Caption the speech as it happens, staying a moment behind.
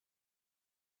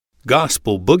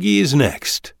Gospel Boogie is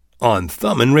next on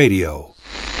Thummin' Radio.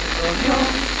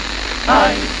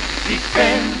 Ay,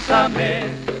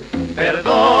 dispénsame,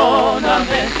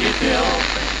 perdóname si te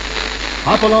ofendí.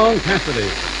 Hopalong Cassidy,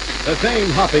 the same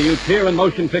Hoppy you hear in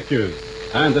motion pictures,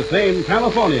 and the same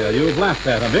California you've laughed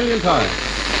at a million times.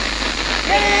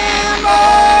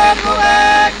 Go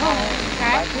back home,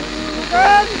 back to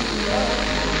Brazil.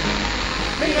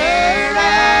 The year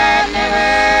I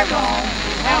never gone,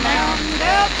 down mountain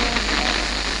Delta.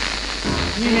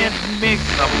 Cement makes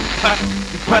a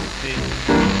putty.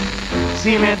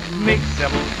 Cement makes a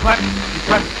putty.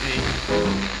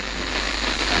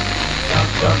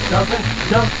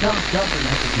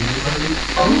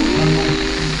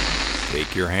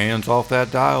 Take your hands off that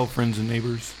dial, friends and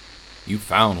neighbors. You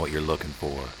found what you're looking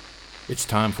for. It's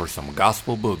time for some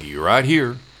gospel boogie right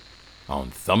here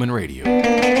on Thummin' Radio.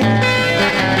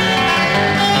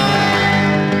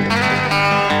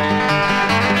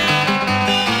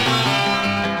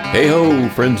 Hey ho,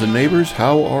 friends and neighbors,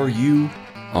 how are you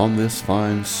on this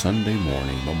fine Sunday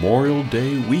morning, Memorial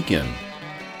Day weekend?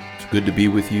 It's good to be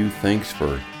with you. Thanks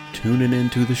for tuning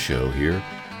into the show here.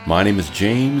 My name is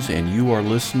James, and you are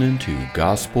listening to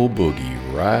Gospel Boogie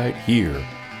right here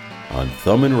on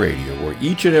Thummin' Radio, where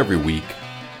each and every week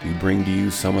we bring to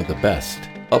you some of the best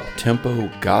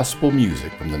up-tempo gospel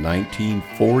music from the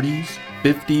 1940s,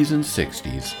 50s, and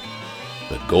 60s,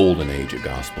 the golden age of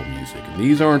gospel music. And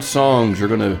these aren't songs you're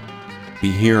going to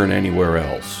be hearing anywhere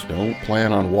else. Don't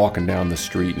plan on walking down the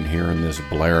street and hearing this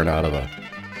blaring out of a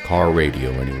car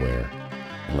radio anywhere,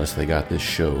 unless they got this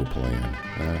show playing.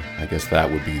 I guess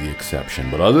that would be the exception.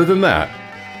 But other than that,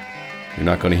 you're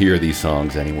not going to hear these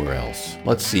songs anywhere else.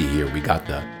 Let's see here. We got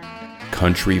the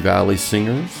Country Valley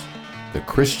Singers, the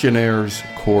Christianaires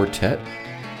Quartet,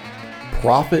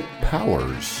 Prophet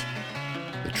Powers,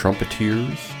 the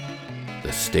Trumpeters,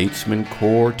 the Statesman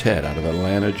Quartet out of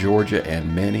Atlanta, Georgia,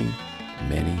 and many,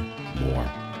 many more.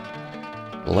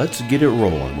 Let's get it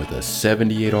rolling with a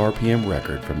 78 RPM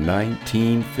record from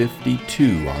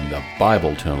 1952 on the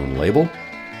Bible Tone label.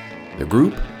 The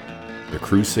group, the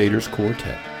Crusaders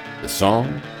Quartet. The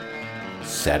song,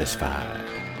 Satisfied.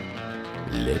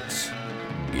 Let's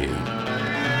go.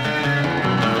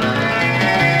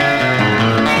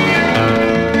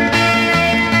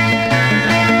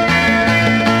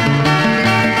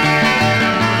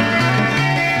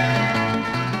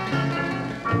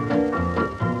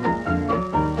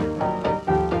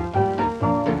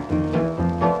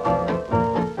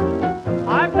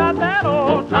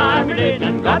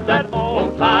 Got that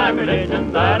old-time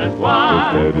religion, that is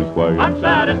why I'm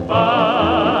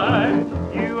satisfied.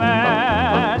 You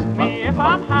ask me if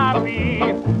I'm happy,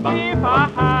 if I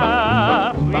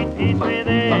have sweet peace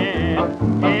within,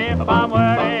 if I'm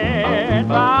worried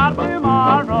about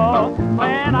tomorrow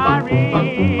when I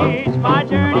reach my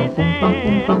journey's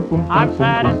end. I'm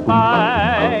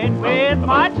satisfied with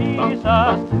my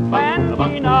Jesus when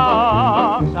he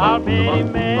knocks, I'll bid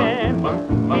him in.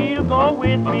 He'll go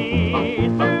with me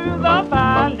through the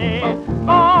valley,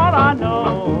 for I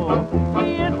know he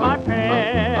is my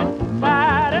friend.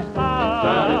 Satisfied,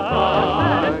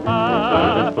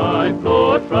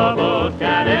 no troubles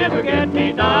can ever get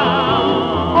me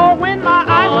down. Oh, when my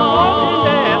eyes are open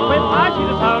death, with my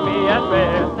Jesus I'll be at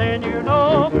rest, then you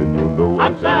know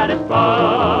I'm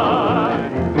satisfied.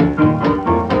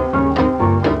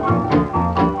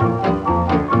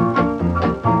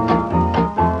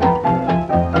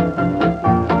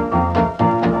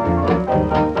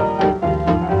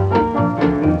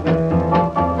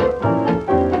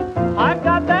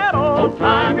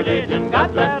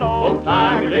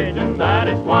 That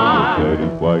is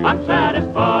why I'm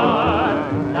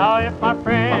satisfied. Now if my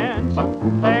friends,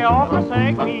 they all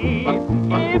forsake me,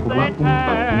 if they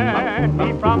turn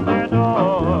me from their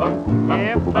door,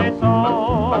 if they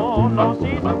sow no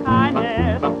seeds of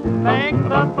kindness, make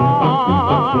the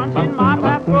thorns in my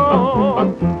path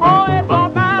grow. Oh, it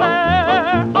won't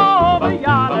matter over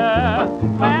yonder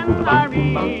when I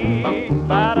reach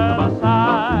that other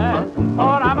side,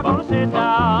 for I'm gonna sit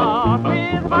down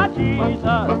with my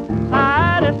Jesus.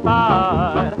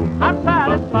 Satisfied, I'm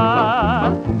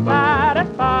satisfied,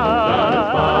 satisfied,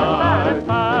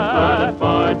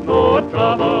 no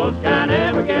troubles can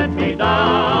ever get me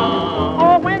down.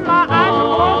 Oh, when my eyes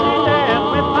are closed in death,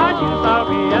 with my Jesus I'll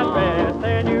be at rest,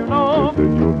 then you know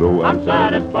I'm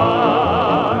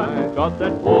satisfied. Got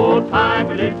that old-time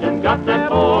religion, got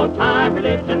that old-time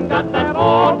religion, got that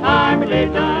old-time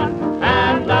religion,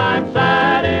 and I'm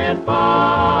satisfied.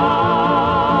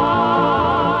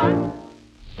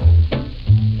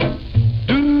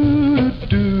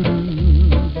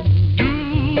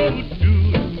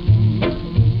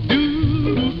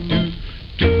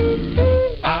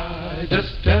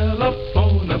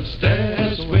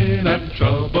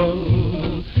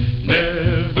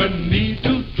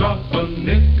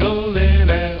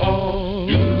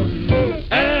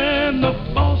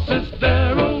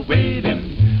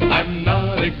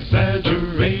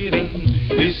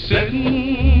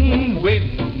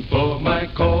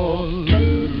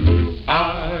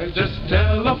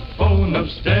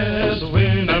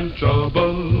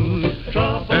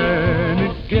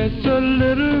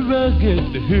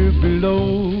 here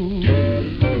below.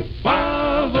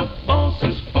 While the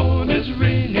boss's phone is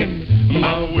ringing,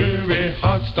 my weary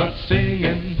heart starts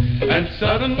singing, and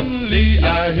suddenly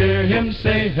I hear him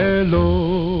say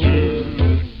hello.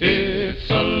 It's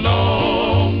a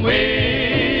long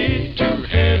way to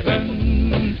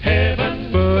heaven,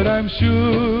 heaven, but I'm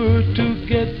sure to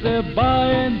get there by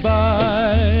and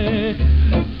by.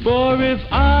 For if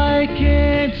I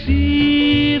can't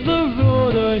see the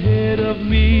road ahead of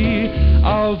me,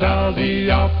 I'll dial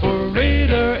the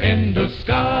operator in the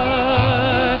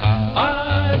sky.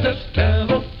 I just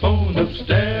telephone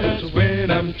upstairs when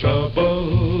I'm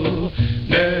troubled.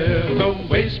 Never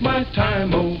waste my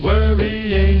time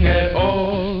worrying at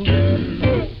all.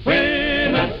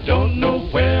 When I don't know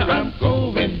where I'm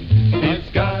going, he's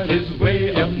got his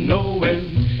way of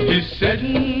knowing. He's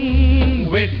sitting,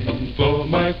 waiting for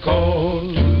my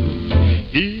call.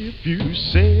 If you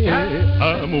say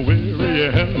I'm weary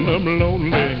and I'm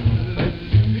lonely,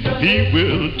 he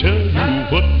will tell you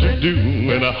what to do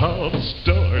and how to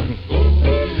start.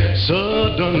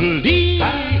 Suddenly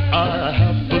I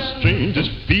have the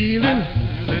strangest feeling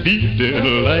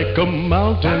like a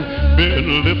mountain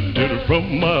been lifted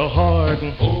from my heart.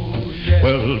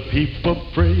 Well, people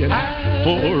praying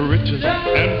for riches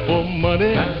and for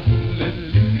money,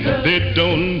 they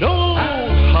don't know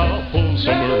how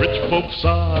some rich folks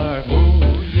are.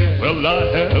 Well, I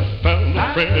have found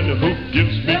a friend who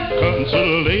gives me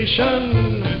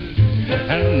consolation,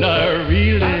 and I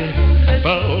really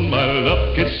found my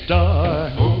lucky star.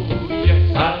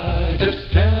 I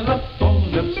just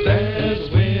telephone upstairs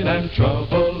when I'm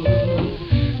troubled,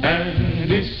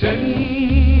 and he's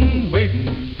sitting,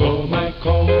 waiting for my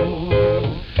call.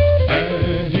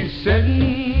 And he's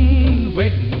sitting,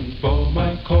 waiting for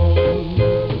my call.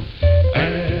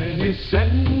 And he's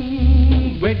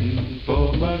sitting, waiting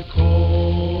for my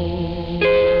call.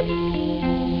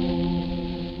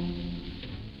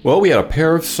 Well, we had a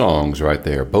pair of songs right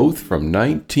there, both from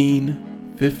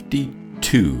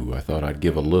 1952. I thought I'd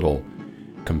give a little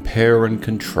compare and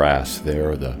contrast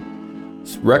there. The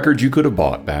records you could have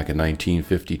bought back in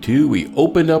 1952. We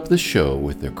opened up the show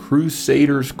with the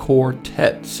Crusaders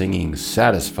Quartet singing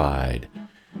Satisfied.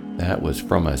 That was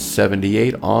from a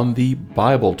 78 on the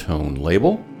Bibletone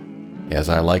label. As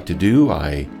I like to do,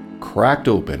 I cracked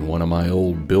open one of my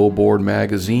old Billboard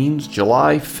magazines,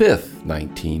 July 5th,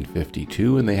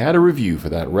 1952, and they had a review for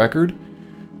that record.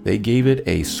 They gave it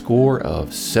a score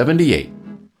of 78,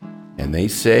 and they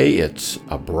say it's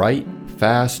a bright,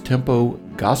 fast-tempo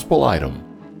gospel item,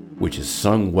 which is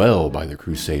sung well by the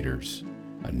Crusaders,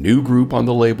 a new group on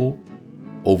the label,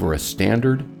 over a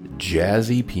standard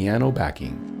jazzy piano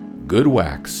backing. Good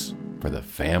wax for the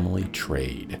family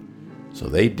trade. So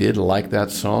they did like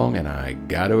that song, and I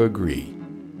gotta agree.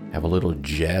 Have a little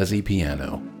jazzy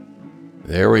piano.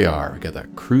 There we are. We got the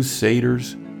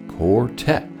Crusaders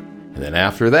Quartet. And then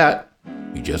after that,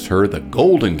 we just heard the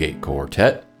Golden Gate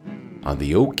Quartet on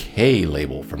the OK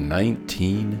label from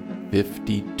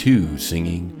 1952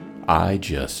 singing I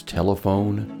Just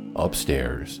Telephone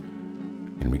Upstairs.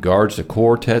 In regards to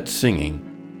quartet singing,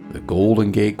 the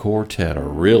Golden Gate Quartet are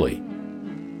really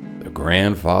the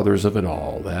grandfathers of it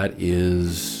all. That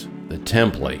is the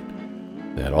template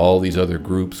that all these other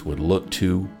groups would look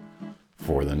to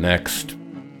for the next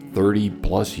 30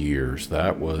 plus years.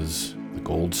 That was the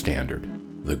gold standard,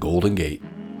 the Golden Gate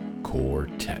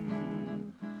Quartet.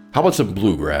 How about some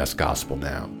bluegrass gospel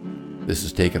now? This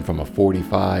is taken from a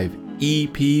 45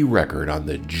 EP record on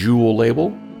the Jewel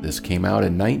label. This came out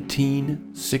in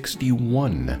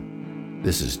 1961.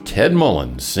 This is Ted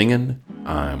Mullins singing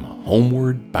I'm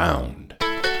Homeward Bound.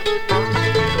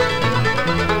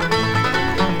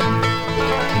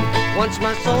 Once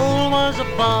my soul was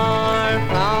afar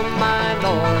from my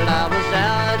Lord, I was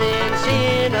out in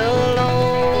sin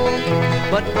alone.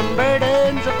 But from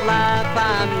burdens of life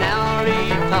I'm now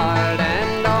retired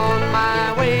and on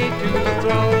my way to the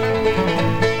throne.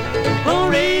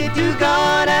 Glory to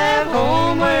God, I'm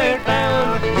homeward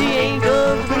bound. The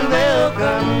angels will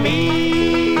welcome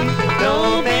me.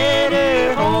 No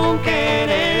better home can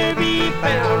ever be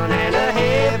found, and a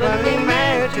heavenly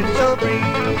mansion so free.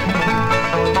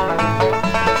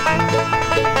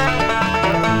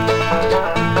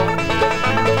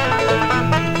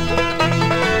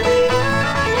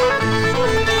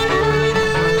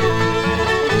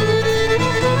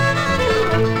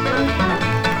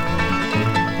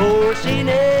 Oh,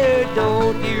 sinner,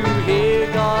 don't you hear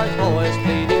God's voice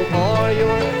pleading for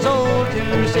your soul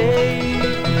to save?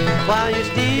 While you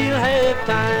still have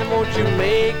time, won't you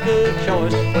make a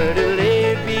choice where to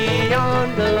live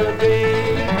beyond the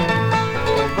grave?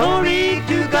 Glory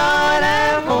to God,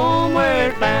 I'm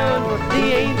homeward bound.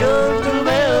 The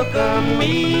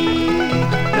me.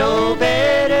 No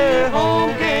better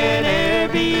home can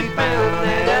ever be found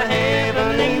than a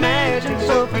heavenly mansion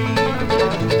so free.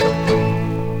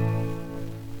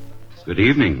 Good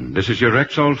evening. This is your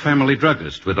Rexall family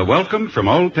druggist with a welcome from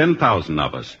all 10,000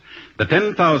 of us. The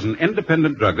 10,000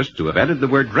 independent druggists who have added the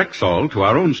word Rexall to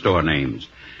our own store names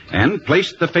and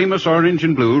placed the famous orange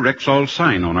and blue Rexall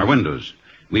sign on our windows.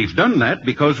 We've done that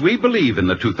because we believe in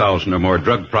the 2,000 or more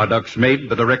drug products made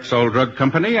by the Rexall Drug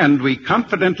Company, and we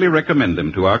confidently recommend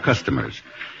them to our customers.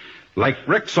 Like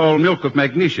Rexall Milk of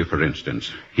Magnesia, for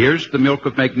instance. Here's the milk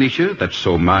of magnesia that's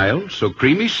so mild, so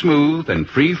creamy smooth, and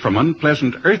free from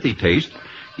unpleasant earthy taste,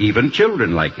 even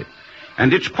children like it.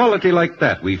 And it's quality like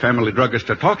that we family druggists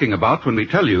are talking about when we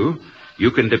tell you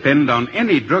you can depend on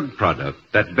any drug product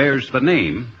that bears the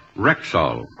name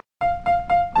Rexall.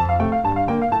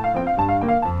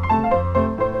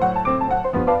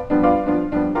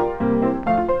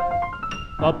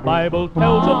 The Bible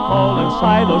tells of Paul and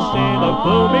Silas in a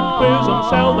gloomy prison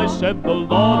cell. They said the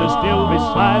Lord is still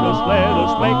beside us, let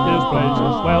us make His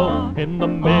praises well. In the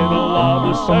middle of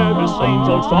the service,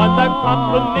 angels joined their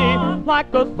company.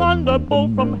 Like a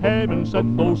thunderbolt from heaven,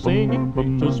 set those singing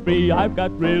preachers free. I've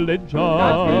got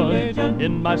religion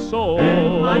in my soul.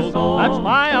 That's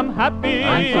why I'm happy.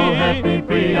 I'm so happy,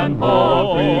 free and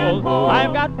whole.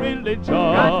 I've got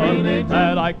religion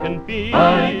that I can feel.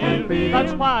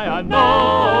 That's why I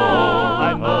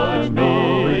know it's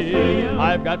me.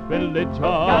 I've got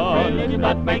religion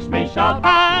that makes me shout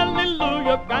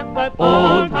hallelujah. Got that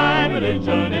old-time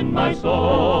religion in my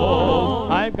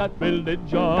soul. I've got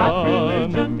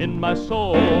religion in my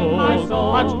soul.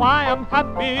 That's why I'm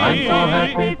happy. I'm so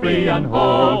happy, free and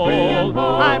whole.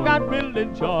 I've got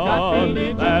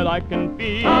religion that I can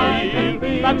feel.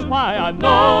 That's why I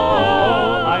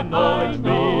know it's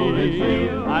me.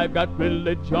 I've got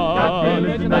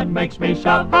religion that makes me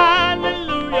shout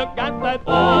hallelujah. Got that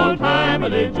old-time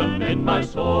religion in my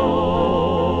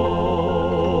soul.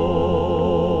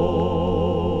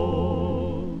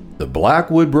 The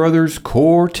Blackwood Brothers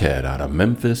Quartet out of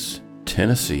Memphis,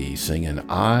 Tennessee, singing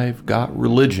I've Got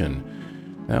Religion.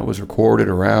 That was recorded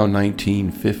around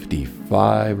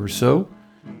 1955 or so.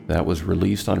 That was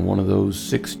released on one of those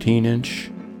 16-inch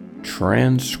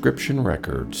transcription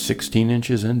records, 16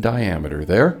 inches in diameter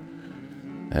there.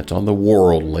 That's on the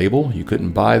World label. You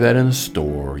couldn't buy that in a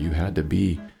store. You had to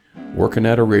be working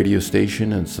at a radio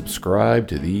station and subscribe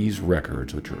to these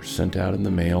records, which were sent out in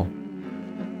the mail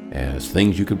as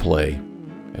things you could play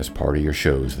as part of your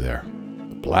shows there.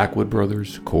 The Blackwood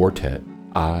Brothers Quartet,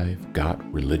 I've Got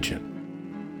Religion.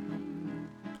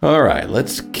 All right,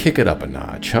 let's kick it up a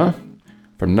notch, huh?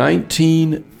 From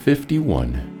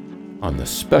 1951, on the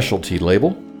Specialty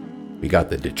label, we got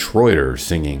the Detroiters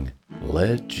singing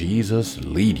Let Jesus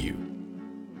Lead You.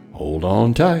 Hold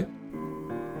on tight.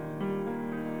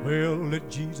 Well, let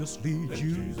Jesus lead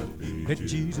you. Let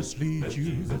Jesus lead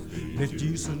you. Let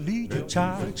Jesus lead you,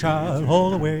 child,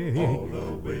 all the way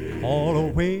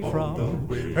from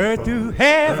earth to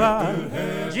heaven.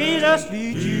 Jesus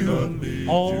lead you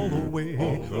all the way.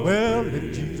 Well,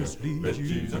 let Jesus lead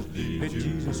you. Let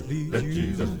Jesus lead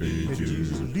you. Let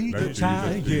Jesus lead you,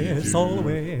 child, yes, all the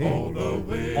way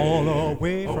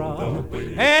from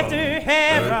earth to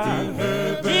heaven.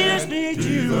 Jesus lead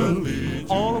you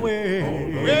all the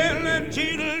way. Well, let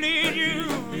Jesus lead you,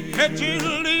 let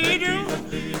Jesus lead you,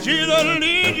 Jesus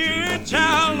lead you,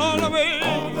 child, all the way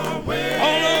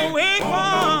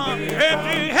from earth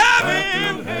to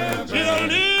heaven. Jesus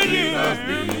lead you,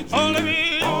 all the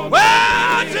way.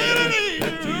 Well,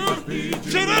 Jesus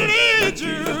lead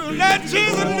you, let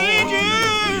Jesus lead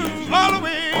you, all the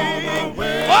way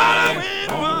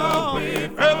from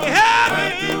earth to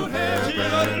heaven.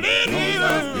 Jesus lead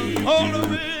you, all the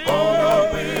way.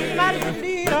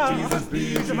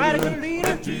 He's a mighty good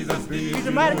leader. He's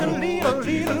a mighty good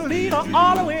leader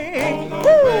all the way.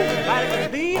 Woo! Mighty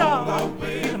good leader.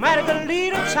 He's a mighty good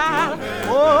leader, child.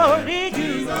 Oh, lead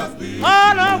you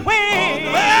all the way.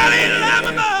 Well, he let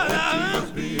my mother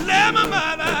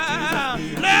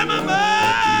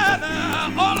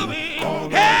all the way.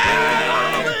 Hey,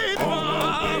 all the way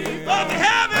from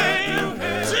heaven.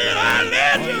 See, I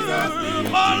lead you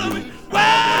all the way.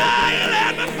 Well, he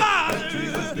let my father.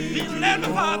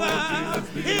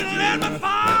 He let my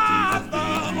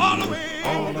father all the way.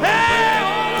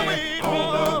 Hey,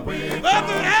 all the way from up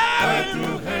to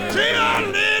heaven.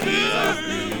 Jesus lead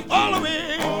you all the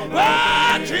way.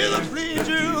 Well, Jesus lead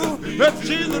you. Let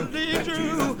Jesus lead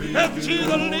you. Let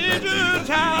Jesus lead you,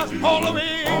 child, all the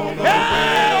way.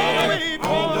 Hey,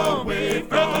 all the way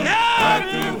from up to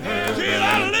heaven.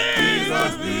 Jesus lead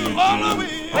you all the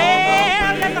way.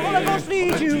 Well, let the Holy Ghost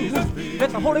lead you. Let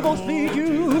Let the Holy Ghost lead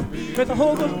you. Let the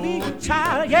Holy Ghost lead you,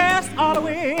 child. Yes, all the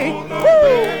way. Woo!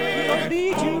 He's gonna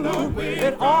lead you.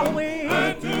 Let all the way.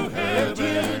 Let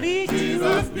Jesus lead you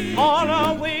all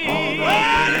the way.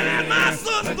 Well, he led my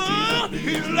sister.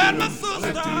 He led my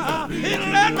sister. He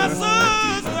led my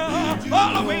sister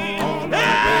all the way.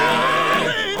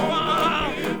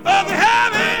 Of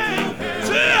heaven,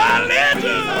 Jesus lead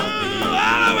you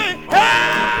all the way.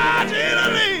 Jesus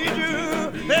lead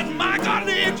you. Let my God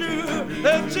lead you.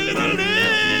 Let Jesus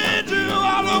lead you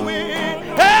all the way.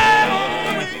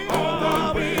 All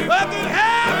the way. Up to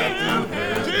heaven,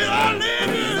 Jesus lead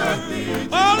you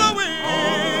all the way.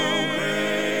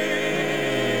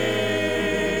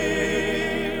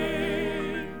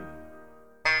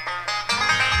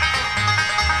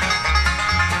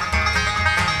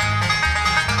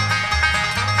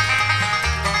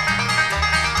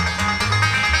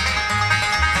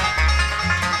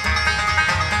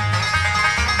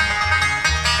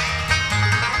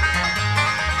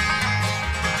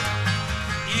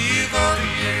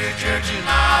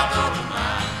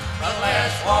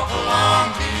 Walk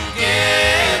along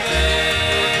together.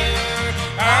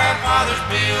 Our fathers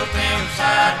built them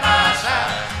side by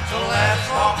side, so let's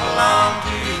walk along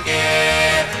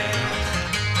together.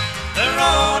 The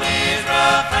road is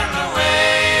rough and the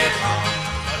way is long,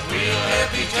 but we'll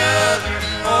help each other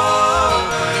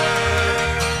over.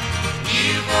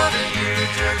 You go to your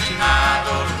church and I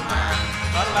go to mine,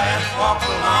 but let's walk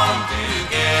along together.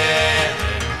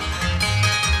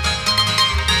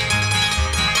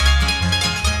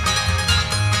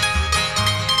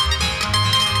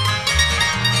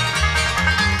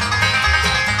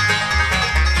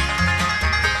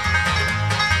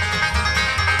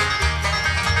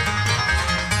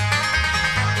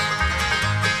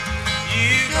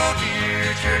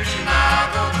 Church and I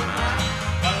go to mine,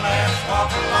 but let's walk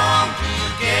along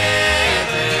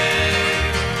together.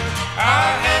 Our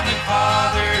Heavenly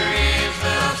Father is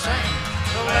the same,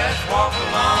 so let's walk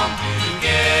along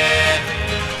together.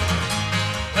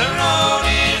 The road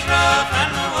is rough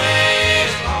and the way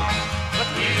is long,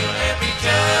 but we'll help each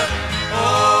other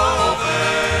over.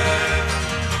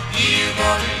 You go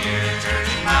to your church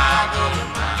and I go to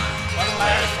mine, but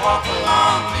let's walk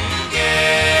along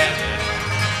together.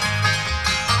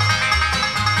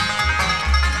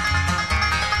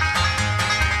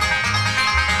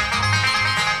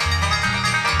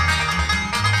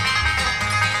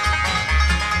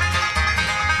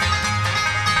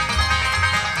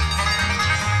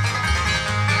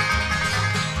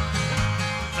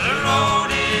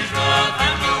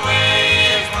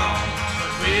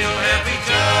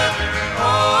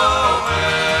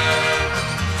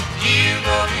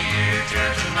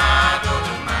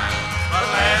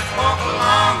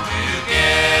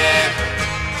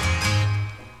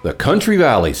 The Country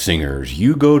Valley Singers,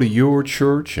 You Go to Your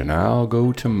Church and I'll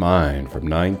Go to Mine, from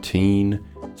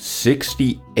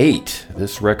 1968.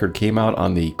 This record came out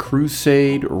on the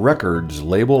Crusade Records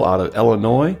label out of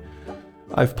Illinois.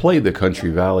 I've played the Country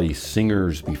Valley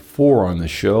Singers before on the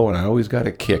show, and I always got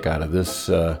a kick out of this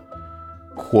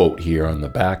quote here on the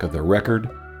back of the record.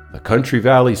 The Country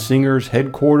Valley Singers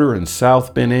headquarter in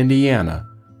South Bend, Indiana,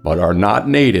 but are not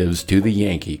natives to the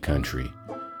Yankee country.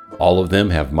 All of them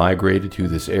have migrated to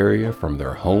this area from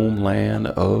their homeland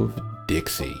of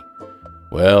Dixie.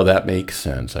 Well, that makes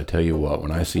sense. I tell you what,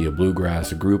 when I see a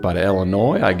bluegrass group out of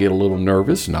Illinois, I get a little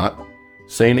nervous. Not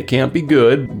saying it can't be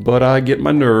good, but I get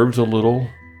my nerves a little,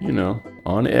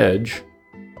 on edge.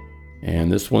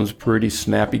 And this one's pretty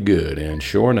snappy good, and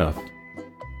sure enough,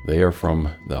 they are from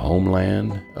the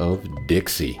homeland of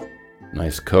Dixie.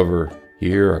 Nice cover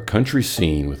here, a country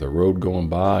scene with a road going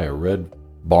by, a red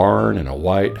barn and a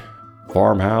white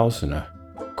farmhouse and a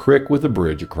creek with a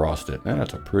bridge across it.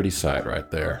 That's a pretty sight right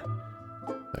there.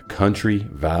 The Country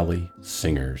Valley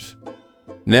Singers.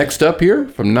 Next up here,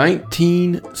 from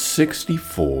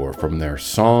 1964, from their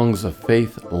Songs of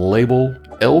Faith label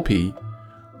LP,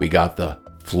 we got the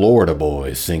Florida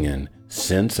Boys singing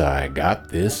Since I Got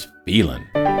This Feeling.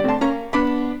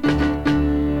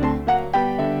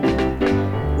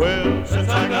 Well, since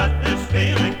I got this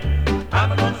feeling,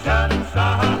 I'm gonna shout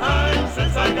inside.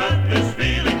 Since I got this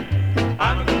feeling,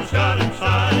 I'm gonna shout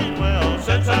inside. Well,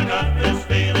 since I got this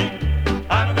feeling,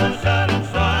 I'm gonna shout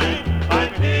inside.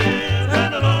 I'm his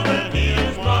and alone and he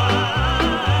is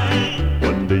mine.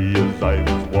 One day as I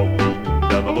was walking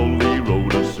down the lonely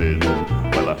road of sin,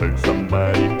 well, I heard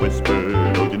somebody whisper,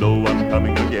 don't you know I'm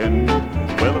coming again?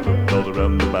 Well, I looked all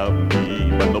around about me,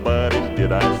 but nobody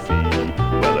did I see.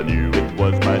 Well, I knew it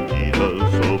was my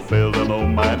Jesus, so fell down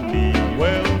on my knees.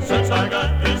 Well, since I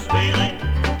got this feeling,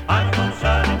 I'm gonna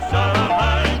shout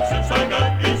inside. Since I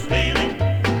got this feeling,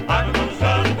 I'm gonna shout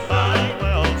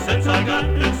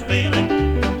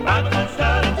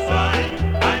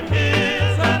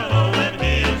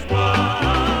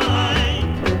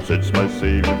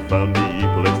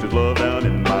blessed his love down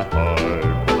in my heart.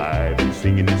 Well, I've been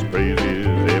singing his praises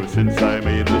ever since I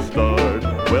made the start.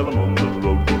 Well, I'm on the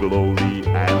road to glory,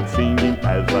 and sing him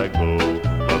as I go.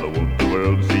 But I want the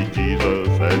world to see Jesus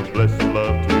and blessed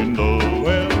love to know.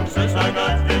 Well, since I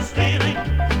got this feeling,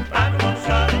 I'm gonna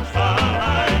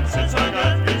satisfy. Since I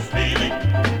got this feeling,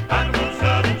 I'm gonna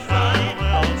satisfy.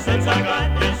 Well, since I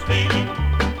got this feeling,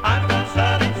 I'm gonna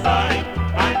satisfy.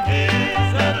 I'm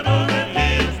his and I know that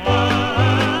he's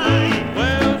mine.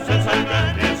 Well, since I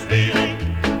got this feeling,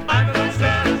 I'm gonna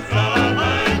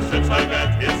satisfy. Since I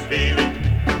got this feeling,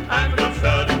 I'm gonna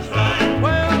satisfy.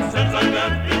 Well, since I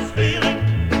got this feeling,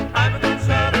 I'm gonna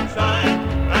satisfy.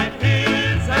 I'm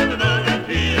his and I know that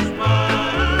he's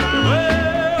mine.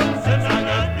 Well, since I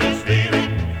got this feeling,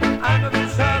 I'm gonna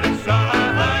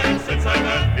satisfy. Since I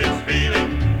got this feeling,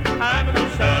 I'm gonna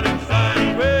satisfy.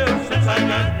 Well, since I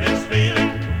got this feeling,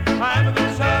 I'm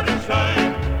gonna satisfy.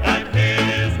 I'm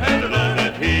his and I know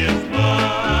that he is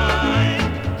mine.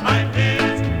 I'm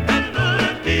his and I know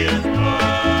that he is mine.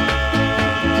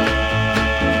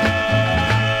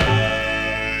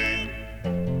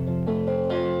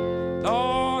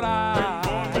 Lord,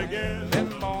 I've been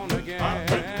born again.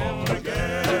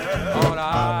 Lord,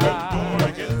 I've been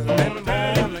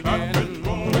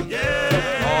born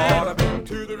again. Lord, I've been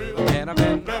to the river and I've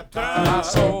been baptized. My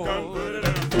soul,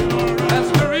 that's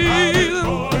the reason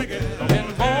I've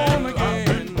been born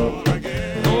again.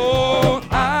 Lord,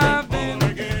 I've been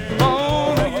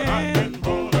born again.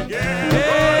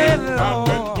 Yeah,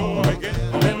 Lord,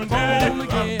 I've been born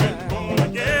again.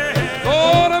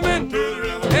 Lord, I've been to the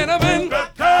river and I've been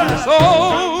baptized. So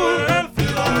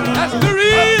that's the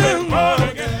reason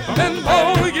I've been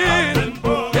born again.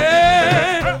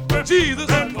 Yeah, Jesus,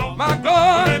 my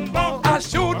God, I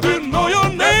sure do know your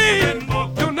name.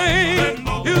 Your name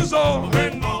is all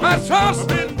my trust.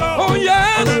 Oh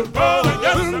yes,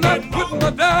 will not put my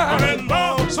down.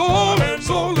 So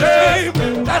ashamed.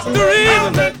 That's the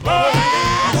reason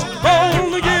I'm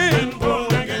born again.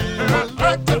 I'd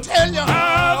like to tell you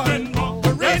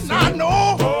the reason I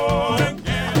know I've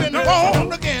been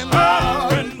born again. I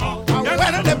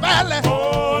went in the valley,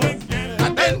 I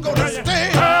didn't go to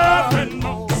stay.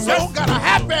 So got a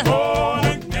happy,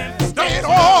 stayed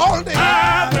all day.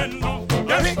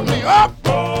 Picked me up,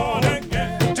 turned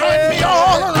me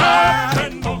all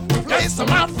around, placed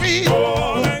my feet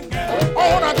on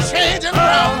a changing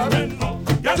ground.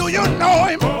 Do you know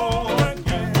him?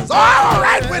 It's all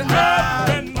right with me.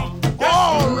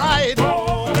 All right.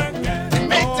 He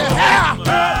makes the hair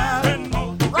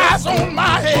rise on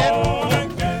my head.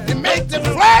 He makes the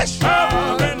flesh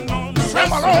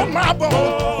tremble on my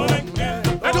bone.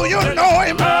 Do you know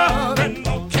him?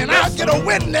 Can I get a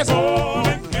witness? All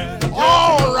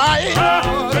right.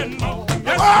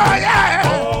 Oh yeah.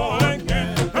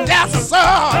 Yes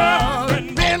sir.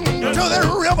 Been to the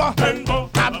river.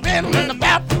 I've been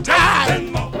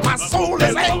baptized. My soul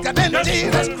is anchored in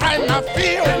Jesus Christ. I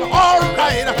feel all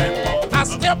right. I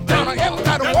stepped down in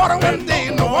that water one day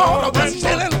and the water was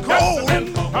chilling cold.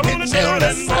 It chilled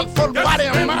the sinful body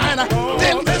of mine.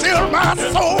 Then chilled my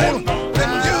soul.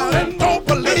 Then you don't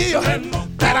believe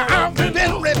that I've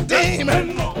been redeemed.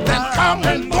 Then come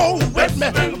and go with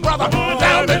me, brother,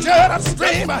 down the Jordan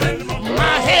stream.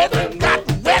 My head got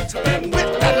wet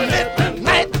with that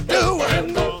midnight dew.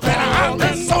 And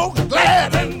I'm so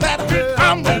glad that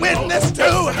I'm a witness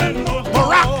to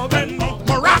Maroc, Maroc,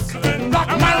 Maroc,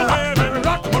 Maroc,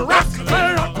 Maroc, Maroc, Maroc,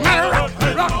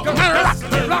 Maroc, Maroc.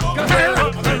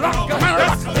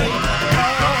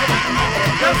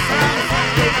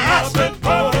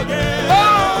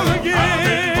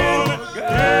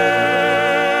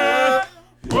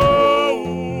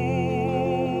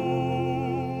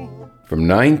 From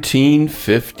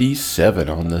 1957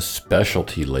 on the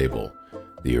Specialty label,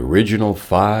 the original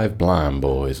Five Blind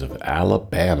Boys of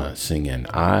Alabama singing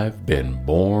I've Been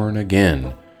Born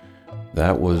Again.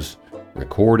 That was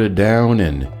recorded down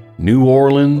in New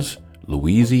Orleans,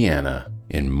 Louisiana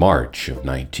in March of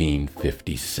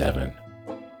 1957.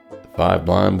 The Five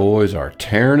Blind Boys are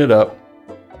tearing it up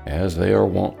as they are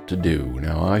wont to do.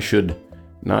 Now I should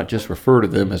not just refer to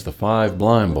them as the Five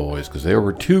Blind Boys, because there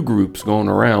were two groups going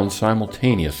around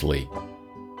simultaneously.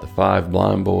 The Five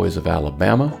Blind Boys of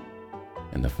Alabama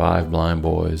and the Five Blind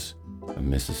Boys of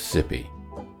Mississippi.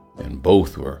 And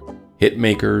both were hit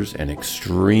makers and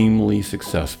extremely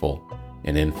successful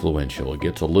and influential. It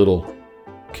gets a little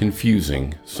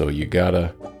confusing, so you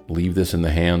gotta leave this in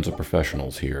the hands of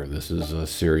professionals here. This is a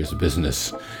serious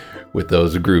business with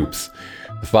those groups.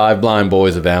 The Five Blind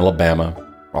Boys of Alabama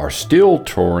are still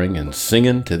touring and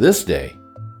singing to this day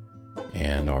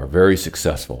and are very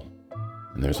successful.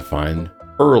 And there's a fine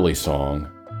early song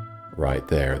right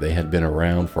there. They had been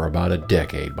around for about a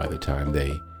decade by the time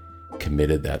they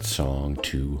committed that song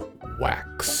to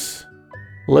wax.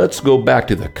 Let's go back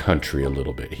to the country a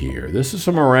little bit here. This is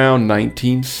from around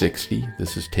 1960.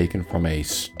 This is taken from a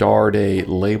Starday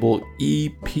label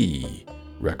EP,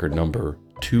 record number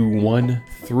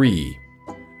 213.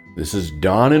 This is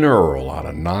Don and Earl out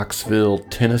of Knoxville,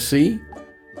 Tennessee,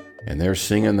 and they're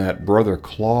singing that Brother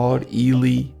Claude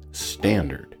Ely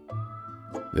standard.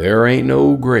 There ain't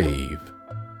no grave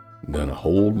gonna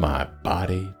hold my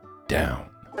body down.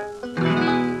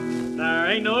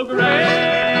 There ain't no grave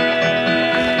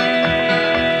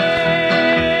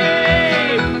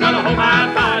gonna hold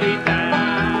my body down.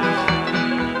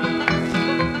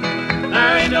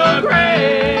 There ain't no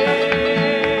grave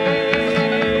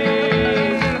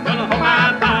gonna hold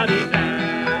my body down.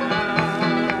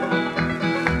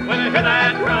 When I hear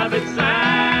that trumpet sound,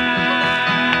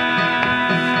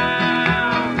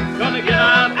 gonna get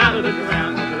up out of the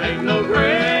ground. There ain't no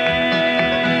grave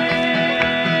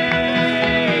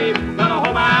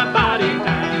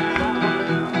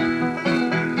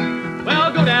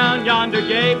yonder,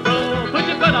 Gabriel, put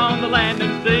your foot on the land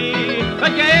and see.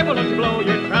 But Gabriel, don't you blow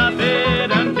your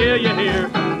trumpet until you hear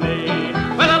from me.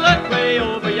 Well, I look way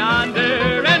over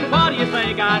yonder, and what do you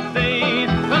think I seen?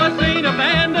 Well, I seen a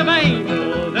band of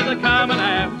angels that are coming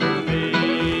after me.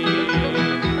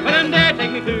 Well, and they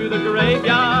take me to the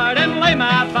graveyard and lay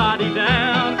my body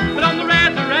down. But on the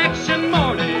resurrection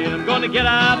morning, I'm gonna get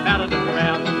up out of the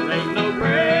ground. There ain't no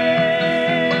grave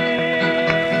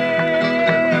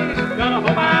gonna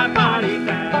hold my body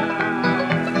down.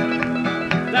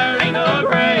 There ain't no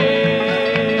grave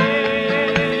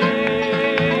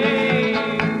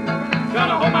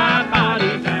gonna hold my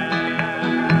body down.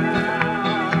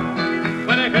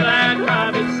 When I hear that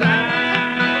trumpet sound,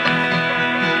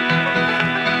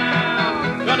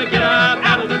 gonna get up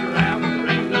out of the ground. There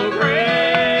ain't no grave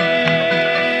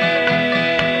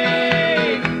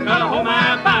gonna hold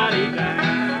my body down.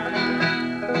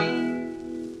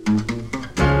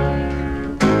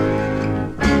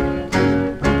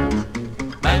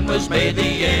 Was made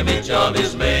the image of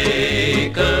his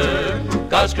maker,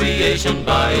 God's creation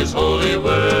by his holy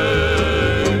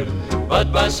word.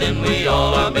 But by sin we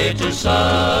all are made to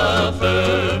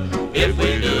suffer, if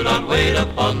we do not wait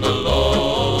upon the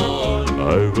Lord.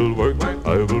 I will work,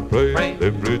 I will pray,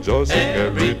 then rejoicing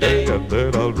every day, and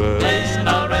then I'll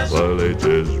rest. While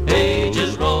ages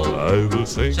roll, I will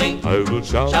sing, I will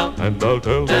shout, and I'll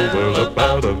tell the world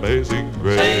about amazing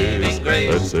grace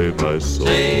that saved my soul.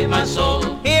 Save my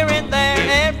soul. Here and there,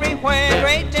 everywhere,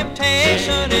 great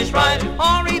temptation is right.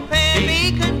 All repent,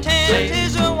 be content,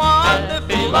 is a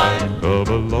wonderful life. Come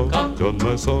along, join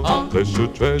my song, place your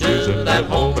treasures in that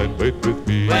home, and wait with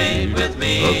me. Wait with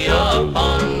me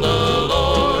upon the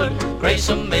Lord. Grace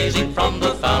amazing from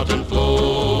the fountain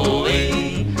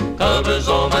flowing, covers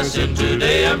all my sin,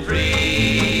 today I'm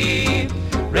free.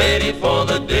 Ready for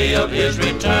the day of his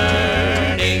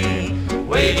returning,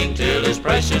 waiting till his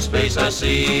precious face I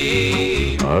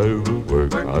see. I will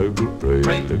work, I will pray,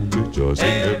 and rejoicing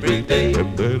every day,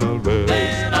 and then I'll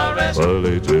rest. While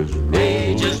ages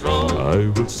roll, I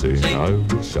will sing, I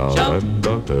will shout, and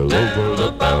I'll tell the world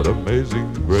about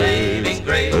amazing grace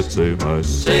that saved my soul.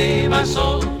 Save my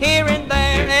soul. Here and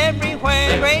there,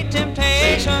 everywhere, great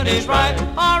temptation is right.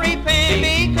 All repent,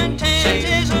 be content,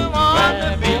 is a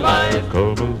wonderful life.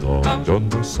 Come along, join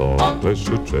my song, place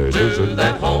your treasures in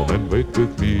that home, and wait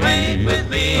with me. Wait with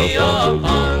me upon the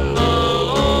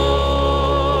Lord.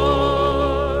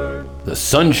 The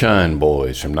Sunshine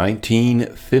Boys from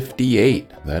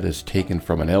 1958. That is taken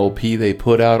from an LP they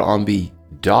put out on the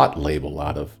Dot label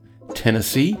out of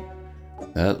Tennessee.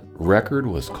 That record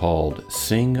was called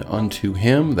Sing Unto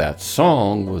Him. That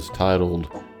song was titled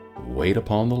Wait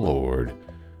Upon the Lord.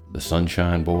 The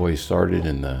Sunshine Boys started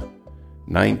in the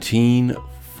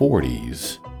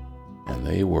 1940s, and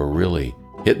they were really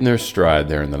hitting their stride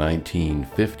there in the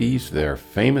 1950s. Their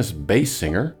famous bass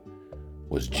singer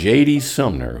was J.D.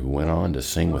 Sumner, who went on to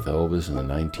sing with Elvis in the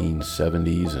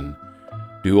 1970s and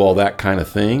do all that kind of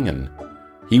thing, and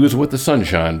he was with the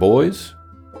Sunshine Boys.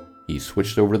 He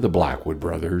switched over to the Blackwood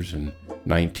Brothers in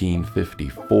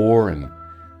 1954, and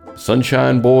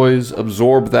Sunshine Boys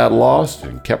absorbed that loss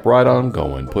and kept right on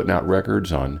going, putting out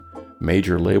records on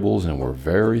major labels, and were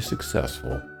very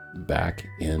successful back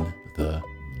in the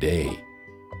day.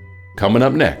 Coming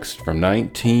up next, from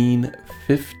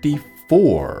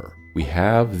 1954, we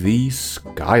have the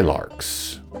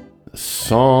Skylarks. The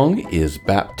song is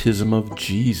Baptism of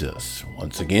Jesus.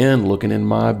 Once again, looking in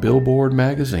my Billboard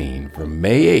magazine from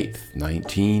May 8th,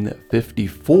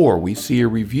 1954, we see a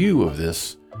review of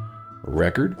this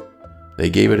record. They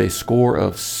gave it a score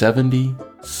of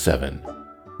 77.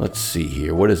 Let's see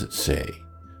here. What does it say?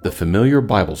 The familiar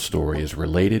Bible story is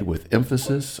related with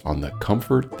emphasis on the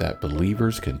comfort that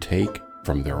believers can take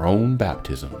from their own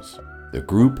baptisms. The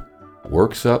group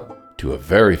works up to a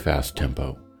very fast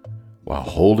tempo while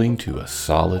holding to a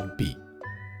solid beat.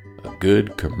 A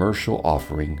good commercial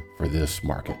offering for this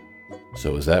market.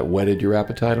 So has that whetted your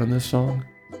appetite on this song?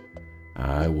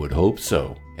 I would hope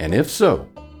so. And if so,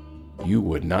 you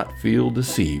would not feel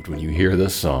deceived when you hear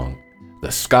this song. The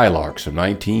Skylarks of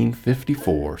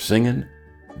 1954 singing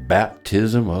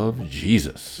Baptism of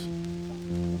Jesus.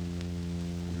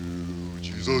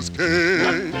 Jesus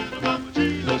came from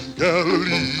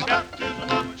Galilee,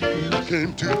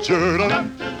 came to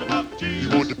Jordan, he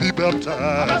wanted to be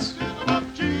baptized.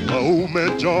 My old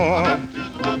man John,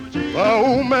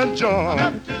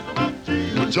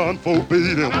 but John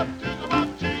forbade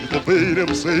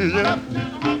him, saying,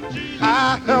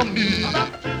 I have need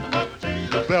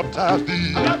to baptize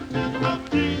thee.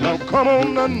 Now come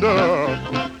on under,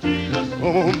 come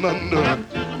on under,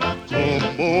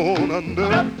 come on under,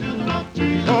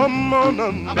 come on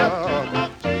under,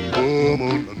 come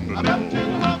on under.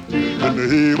 When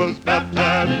he was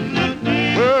baptized, and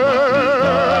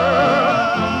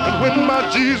when my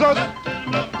Jesus,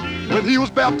 when he was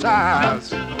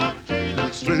baptized,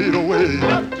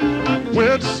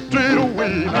 went straight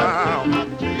away now,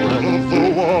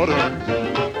 out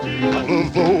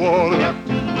of the water,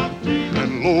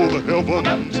 and lo, the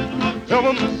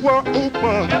heavens were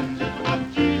open,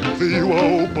 they were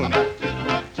open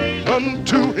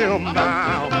unto him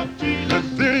now, and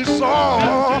then he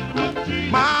saw,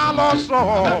 my Lord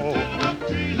saw,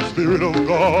 the Spirit of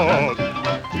God,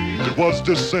 it was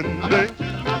descending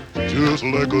just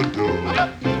like a dove,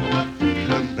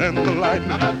 and the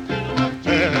lightning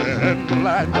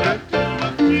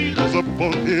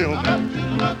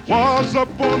was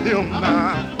upon him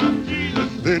now.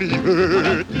 And then he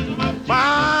heard,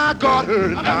 my God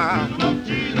heard now,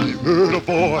 he heard a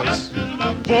voice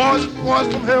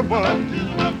from heaven,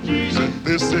 saying,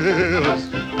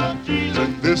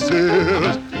 this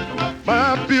is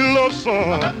my beloved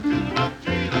Son,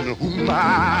 in whom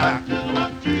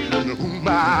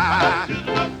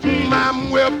I'm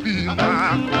well pleased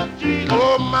now.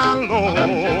 Oh, my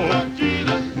Lord,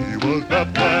 he was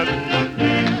baptized.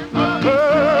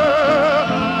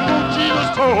 Jesus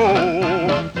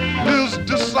told his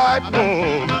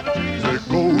disciples, say,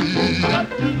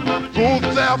 go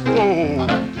therefore,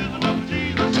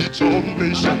 teach all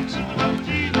nations,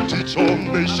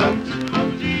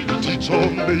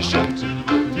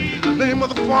 in the name of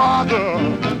the Father,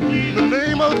 in the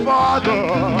name of the Father,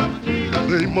 in the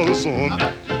name of the Son,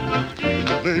 in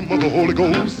the name of the Holy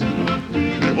Ghost.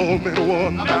 They all made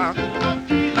one now.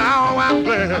 Now I'm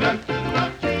glad,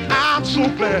 I'm so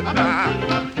glad now.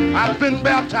 I've been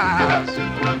baptized,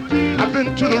 I've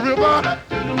been to the river,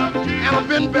 and I've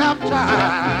been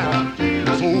baptized.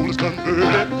 My soul is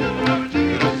converted,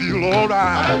 and I feel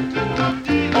alright,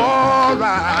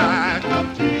 alright,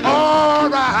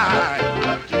 alright.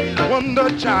 Wonder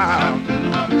child,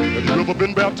 have you ever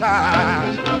been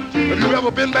baptized? Have you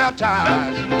ever been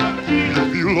baptized? You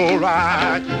feel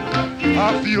alright,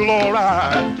 I feel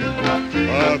alright,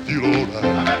 I feel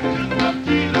alright.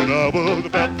 When I was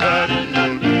baptized in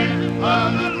your name,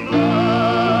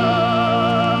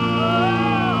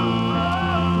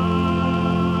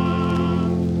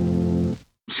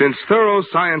 Since thorough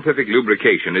scientific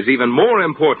lubrication is even more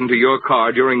important to your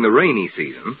car during the rainy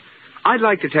season, I'd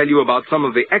like to tell you about some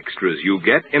of the extras you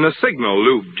get in a Signal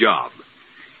lube job.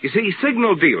 You see,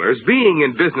 Signal dealers, being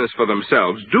in business for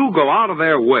themselves, do go out of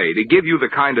their way to give you the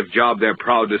kind of job they're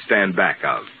proud to stand back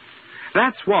of.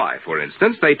 That's why, for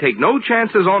instance, they take no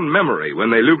chances on memory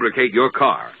when they lubricate your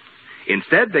car.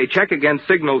 Instead, they check against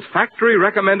Signal's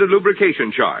factory-recommended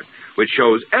lubrication chart, which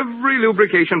shows every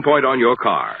lubrication point on your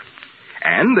car.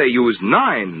 And they use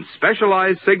 9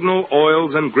 specialized Signal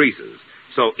oils and greases,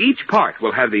 so each part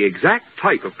will have the exact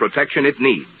type of protection it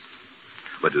needs.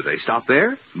 But do they stop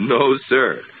there? No,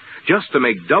 sir. Just to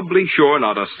make doubly sure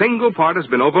not a single part has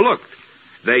been overlooked,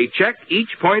 they check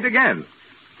each point again,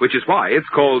 which is why it's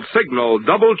called Signal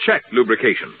Double Check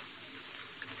Lubrication.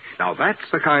 Now,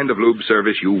 that's the kind of lube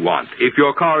service you want if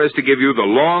your car is to give you the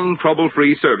long,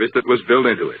 trouble-free service that was built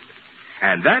into it.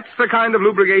 And that's the kind of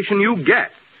lubrication you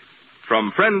get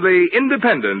from friendly,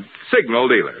 independent Signal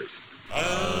dealers.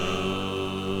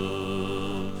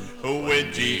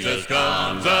 When Jesus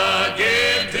comes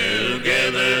again,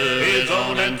 together his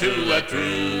own and to a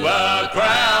true a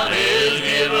crown is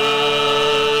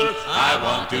given. I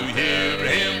want to hear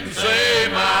him say,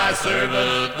 my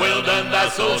servant, well done, thy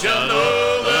soul shall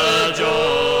know the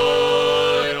joy.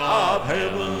 of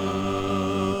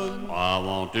heaven. I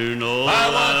want to know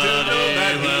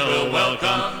that he will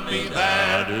welcome me there.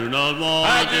 I do not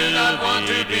want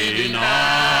to be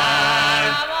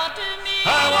denied.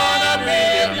 I want to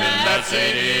meet him in that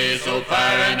city so far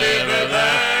and ever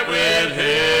there with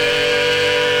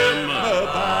him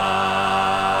abide.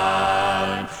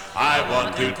 I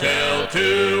want to tell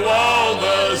to all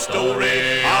the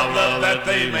story of love that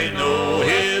they may know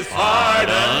his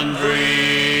pardon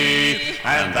free.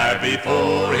 And there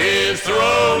before his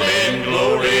throne in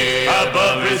glory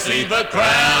above receive the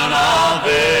crown of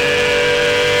victory.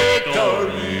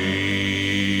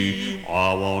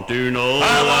 I want to know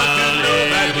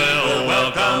that he will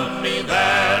welcome me there.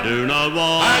 I do not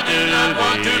want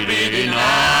to be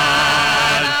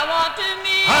denied. I want to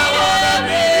meet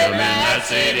him in that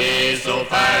city so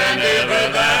far and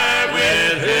ever there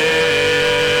with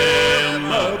him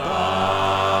abide.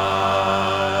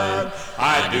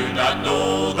 I do not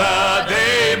know the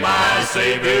day my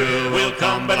Savior will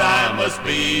come, but I must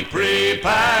be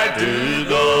prepared to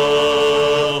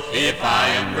go. If I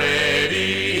am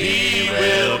ready, he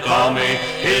will call me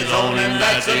his own, and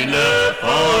that's enough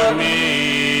for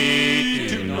me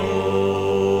to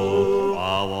know.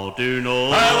 I want to know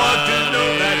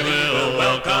that he will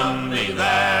welcome me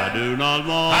there. I do not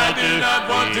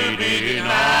want to be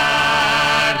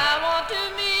denied. I want to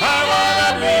meet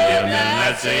him in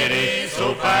that city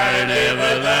so far and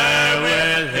ever there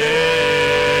with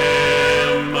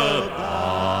him abide.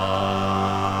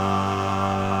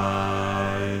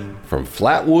 From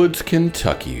Flatwoods,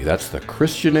 Kentucky, that's the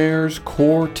Christianaires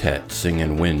Quartet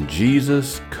singing When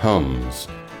Jesus Comes.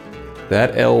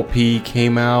 That LP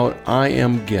came out, I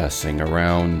am guessing,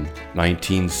 around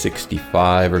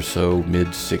 1965 or so,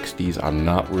 mid-60s, I'm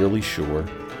not really sure.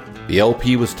 The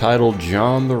LP was titled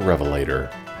John the Revelator.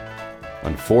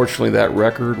 Unfortunately, that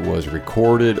record was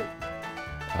recorded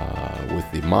with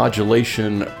the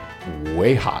modulation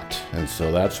way hot, and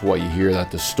so that's why you hear that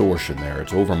distortion there.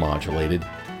 It's overmodulated.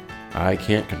 I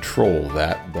can't control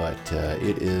that, but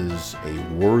it is a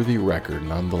worthy record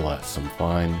nonetheless. Some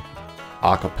fine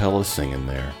a cappella singing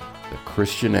there. The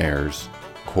Christianaires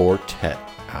Quartet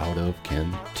out of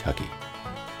Kentucky.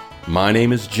 My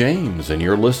name is James, and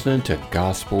you're listening to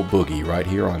Gospel Boogie right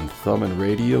here on Thummin'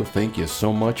 Radio. Thank you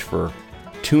so much for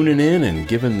tuning in and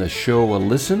giving the show a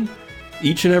listen.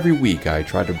 Each and every week I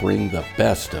try to bring the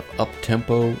best of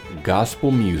up-tempo gospel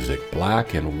music,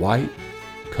 black and white,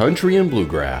 country and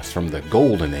bluegrass from the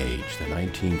golden age, the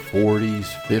 1940s,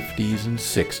 50s, and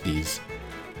 60s.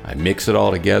 I mix it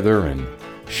all together and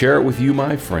share it with you,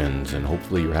 my friends, and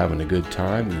hopefully you're having a good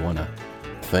time. We want to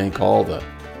thank all the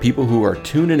people who are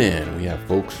tuning in. We have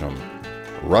folks from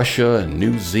Russia and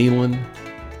New Zealand,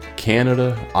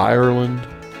 Canada, Ireland,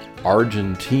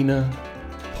 Argentina,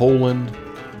 Poland,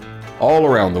 all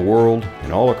around the world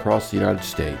and all across the United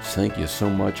States. Thank you so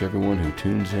much, everyone who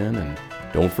tunes in. And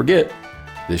don't forget,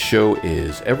 this show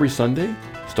is every Sunday,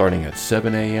 starting at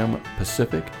 7 a.m.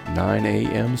 Pacific, 9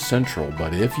 a.m. Central.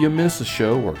 But if you miss a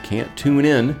show or can't tune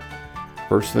in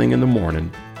first thing in the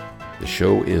morning, the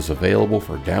show is available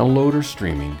for download or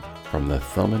streaming from the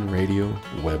Thummin' Radio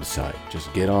website.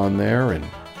 Just get on there and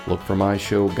look for my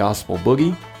show, Gospel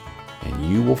Boogie, and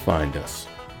you will find us.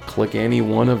 Click any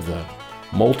one of the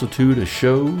multitude of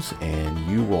shows, and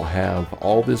you will have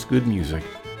all this good music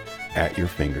at your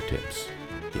fingertips.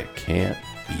 You can't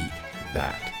beat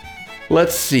that.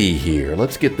 Let's see here.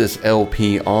 Let's get this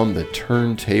LP on the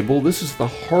turntable. This is the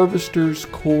Harvesters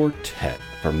Quartet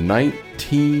from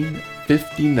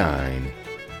 1959.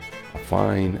 A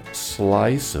fine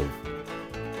slice of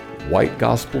white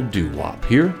gospel doo-wop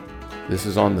here. This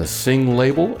is on the Sing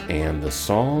label, and the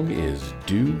song is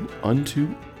Do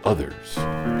Unto Others.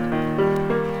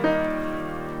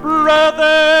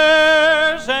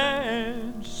 Brothers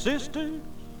and sisters,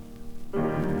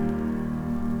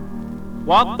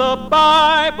 what the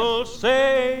Bible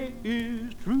says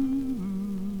is true.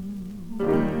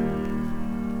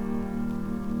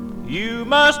 You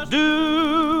must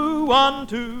do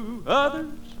unto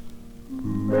others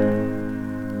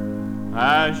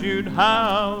as you'd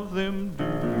have them do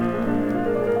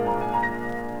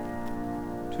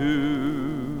to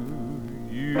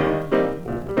you.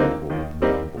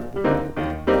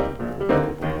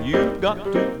 You've got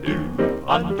to do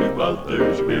unto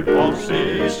others, dear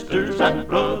sisters and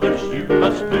brothers. You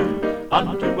must do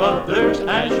unto others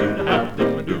as you'd have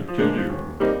them do to you.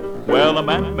 Well, Well, a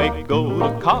man may go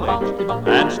to college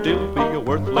and still be a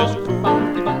worthless fool.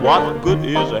 What good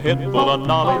is a head full of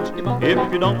knowledge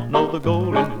if you don't know the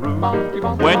golden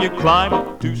rule? When you climb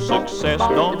up to success,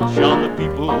 don't shun the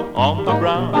people on the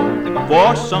ground.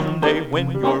 For someday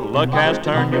when your luck has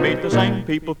turned, you meet the same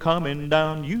people coming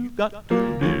down. You've got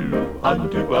to do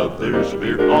unto others,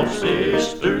 fear all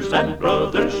sisters and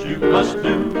brothers. You must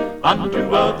do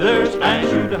unto others as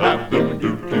you'd have them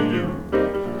do to you.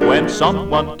 When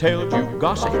someone tells you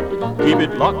gossip, keep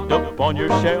it locked up on your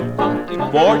shelf.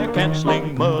 For you can't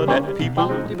sling mud at people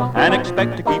and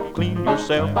expect to keep clean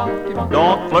yourself.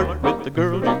 Don't flirt with the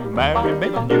girls you marry,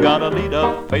 men. You gotta lead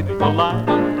a faithful life.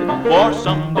 For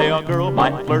someday a girl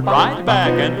might flirt right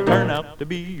back and turn out to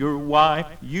be your wife.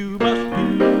 You must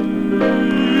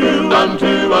do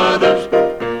unto others.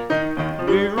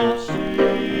 We're all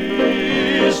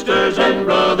sisters and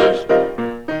brothers.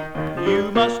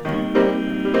 You must do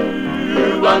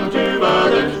unto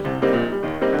others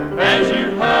as you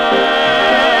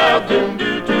have them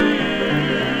do to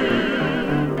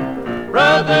you.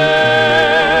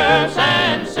 Brothers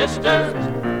and sisters,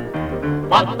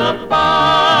 what the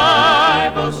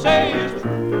Bible says is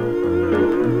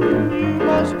true. You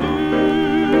must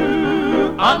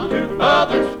do unto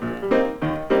others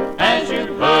as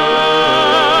you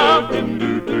have them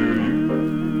do to you.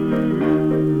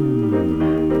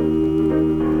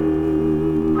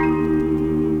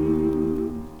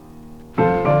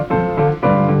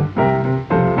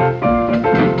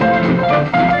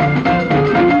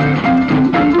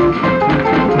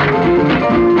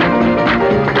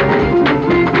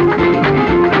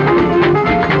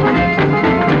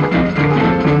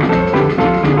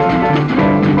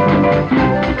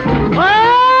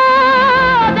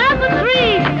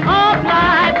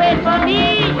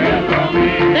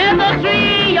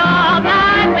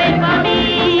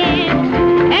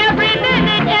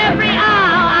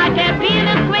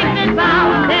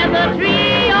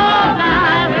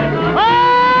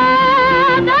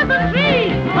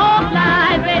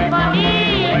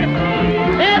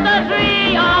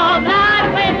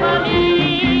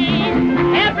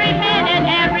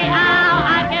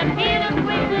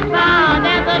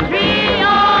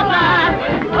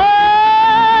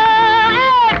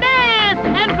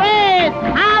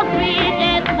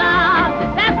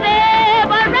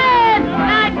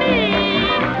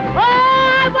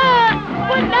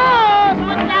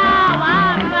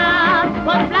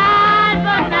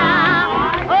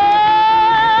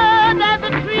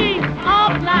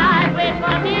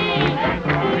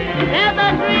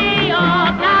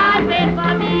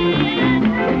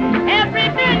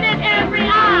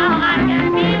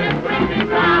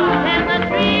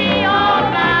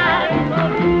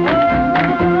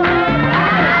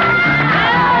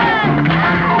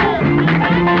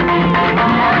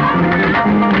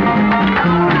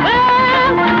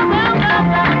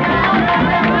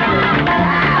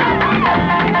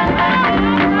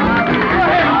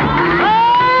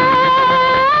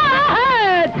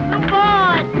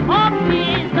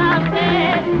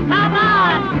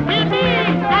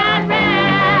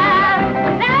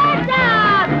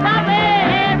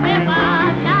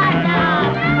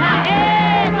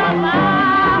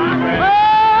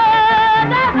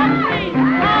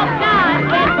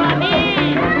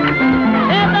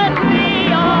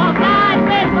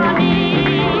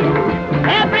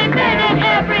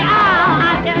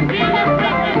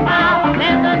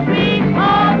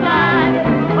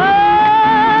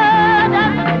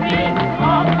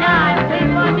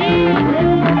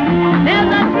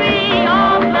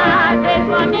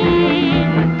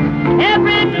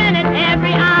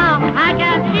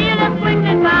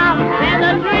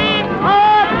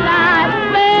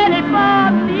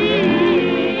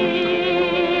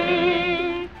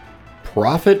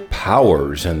 Prophet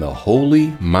Powers and the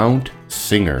Holy Mount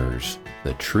Singers.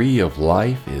 The Tree of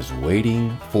Life is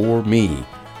Waiting for Me.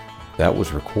 That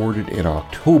was recorded in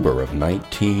October of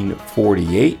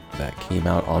 1948. That came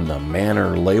out on the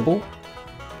Manor label.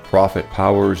 Prophet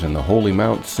Powers and the Holy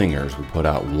Mount Singers would put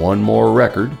out one more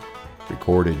record,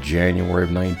 recorded January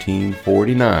of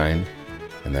 1949,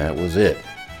 and that was it.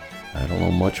 I don't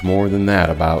know much more than that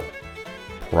about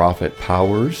Prophet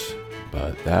Powers,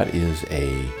 but that is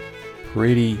a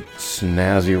pretty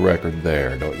snazzy record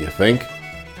there, don't you think?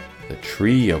 The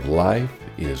Tree of Life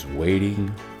is Waiting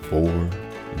for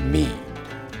Me.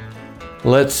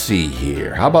 Let's see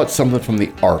here. How about something from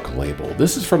the Ark label?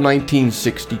 This is from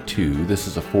 1962. This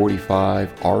is a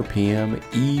 45 RPM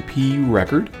EP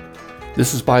record.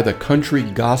 This is by the Country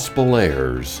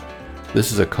Gospelaires.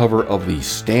 This is a cover of the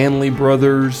Stanley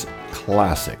Brothers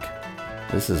classic.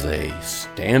 This is a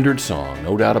standard song,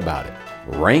 no doubt about it.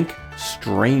 Rank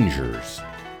Strangers.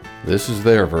 This is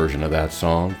their version of that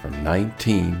song from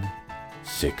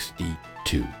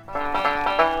 1962.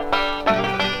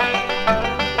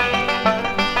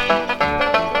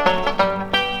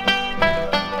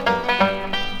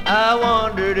 I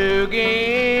wandered again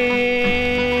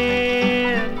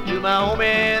to my home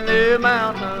in the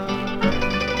mountains,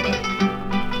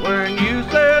 where you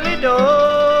certainly don't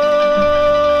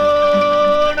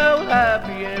know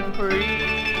happy and free.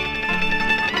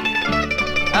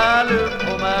 I looked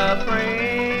for my friends,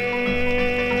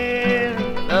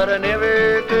 but I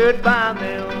never could find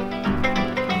them.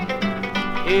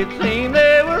 It seemed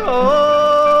they were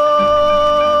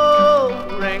all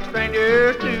rank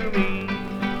strangers to me.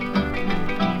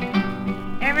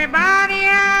 Everybody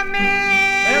I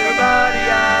met, everybody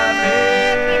I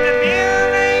met, seemed to be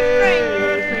a rank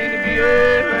stranger, seemed to be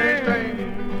a rank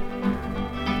stranger.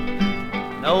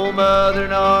 No mother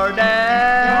nor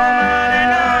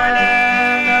dad,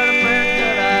 not a friend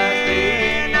that I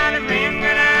see, not a friend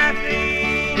that I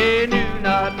see. They knew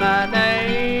not my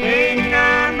name, They knew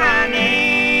not my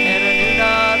name, and I knew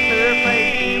not their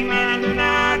face, and I knew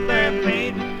not their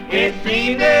face. It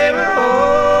seemed they were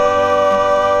all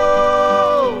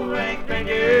rank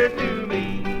strangers to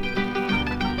me.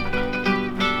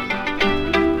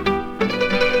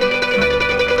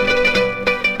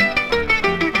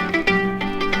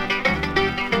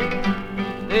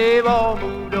 They've all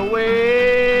moved away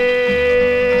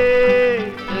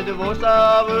to the voice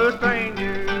of a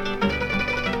stranger,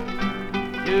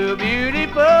 to a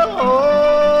beautiful home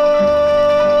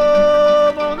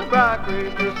on the bright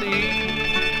crystal sea.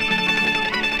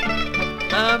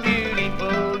 Some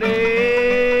beautiful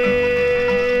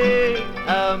day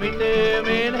I'll meet them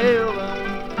in heaven,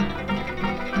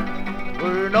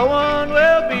 where no one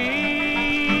will be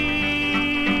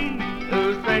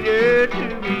a stranger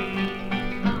to me.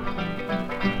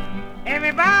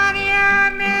 Everybody I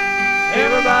met,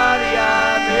 everybody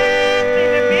I met,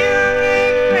 seemed to be a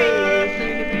rank stranger,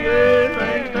 seemed to be a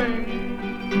rank stranger.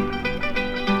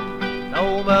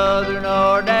 No mother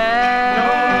nor dad,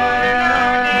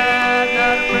 not a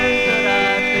friend that I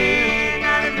see,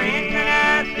 not a friend that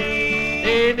I see.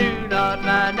 They knew not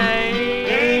my name,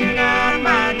 They knew not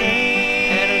my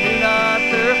name, and I knew not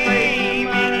their face,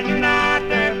 and I knew not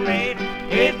their face.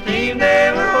 It seemed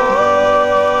they were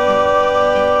all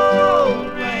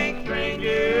rank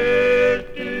strangers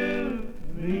to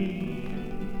me.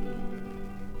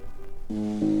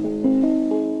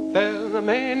 There's a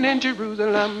man in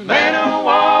Jerusalem, man of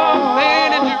war,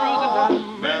 man in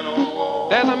Jerusalem, man of war.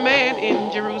 There's a man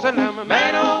in Jerusalem, a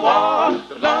man of war.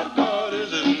 The Lord God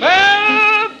is his name.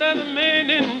 Well, there's a man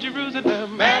in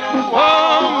Jerusalem, man of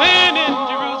war, man in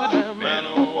Jerusalem, man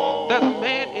of war. There's a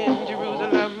man in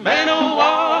Jerusalem, man of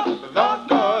war. The Lord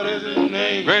God is his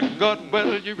name. Great God,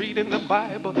 well, you read in the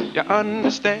Bible, you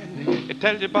understand. It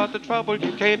tells you about the trouble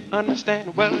you can't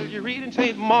understand. Well, you read in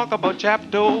St. Mark about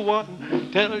chapter 1.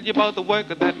 Tell you about the work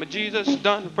that my Jesus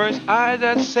done. First eyes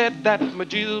that said that my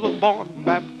Jesus was born,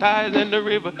 baptized in the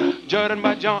river Jordan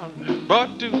by John,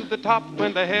 brought to the top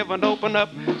when the heaven opened up.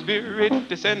 Spirit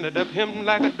descended of him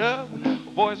like a dove. A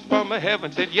voice from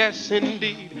heaven said, yes,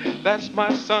 indeed, that's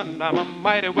my son. I'm a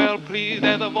mighty well pleased.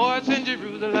 There's a voice in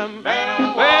Jerusalem.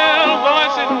 Well,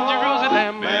 voice in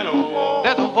Jerusalem.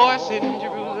 There's a voice in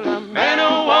Jerusalem. Man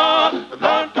of war, the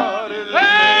Lord God is his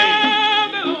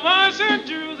name. There's a voice in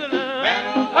Jerusalem.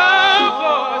 A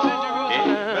voice in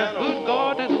Jerusalem. Good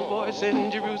God, there's a voice in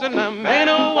Jerusalem. Man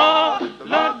of war, the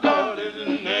Lord God is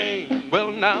his name.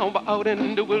 Well, now out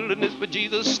in the wilderness where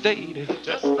Jesus stayed,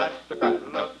 just like the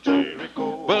battle of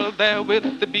Jericho. Well, there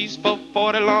with the beast for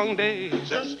 40 long days,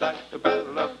 just like the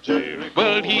battle of Jericho.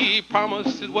 Well, he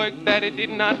promised his work that it did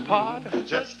not part,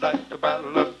 just like the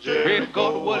battle of Jericho. Great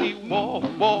God, well, he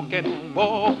walk and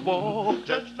walk,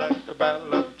 just like the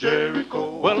battle of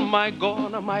Jericho. Well, my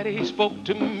God Almighty, he spoke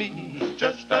to me,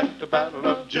 just like the battle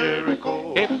of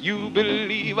Jericho. If you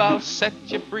believe, I'll set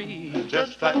you free,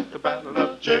 just like the battle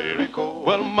of Jericho.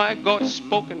 Well, my God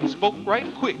spoke and spoke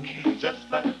right quick, just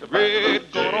like the battle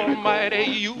of Jericho. God Almighty,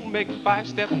 you make 5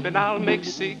 steps and I'll make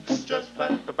 6, just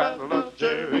like the battle of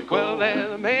Jericho. Well,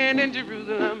 there's a man in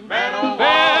Jerusalem, man of war.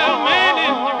 There's a man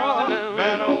in Jerusalem,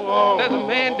 man of war. There's a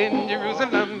man in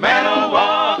Jerusalem, man of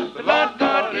war. The Lord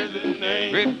God is his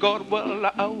name. Great God, well,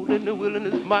 out in the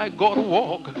wilderness, my God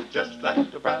walk, just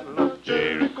like the battle of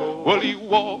Jericho. Well, he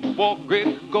walk,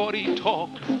 great God, he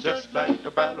talked, just like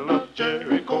the battle of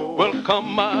Jericho. Well,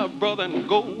 come, my brother, and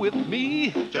go with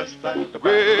me, just like the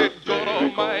battle of Jericho. God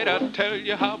Almighty, I tell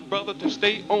you how, brother, to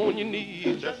stay on your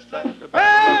knees, just like the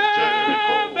battle of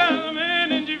Jericho. There's a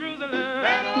man in Jerusalem,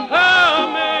 man in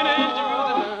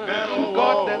Jerusalem.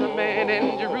 God, there's a man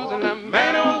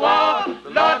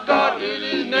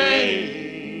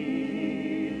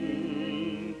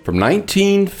From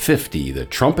 1950, the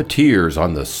Trumpeteers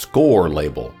on the Score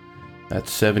label. That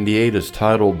 78 is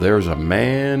titled There's a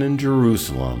Man in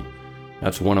Jerusalem.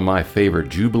 That's one of my favorite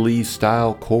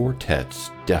Jubilee-style quartets,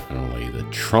 definitely, the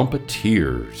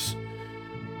Trumpeteers.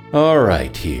 All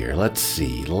right, here, let's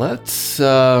see.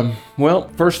 Well,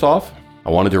 first off, I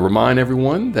wanted to remind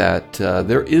everyone that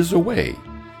there is a way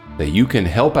that you can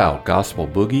help out Gospel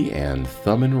Boogie and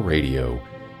Thummin' Radio.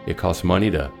 It costs money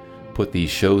to put these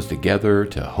shows together,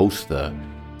 to host the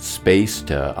space,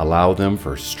 to allow them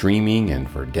for streaming and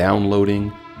for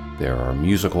downloading. There are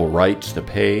musical rights to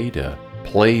pay to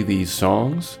play these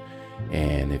songs.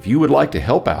 And if you would like to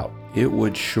help out, it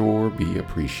would sure be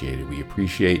appreciated. We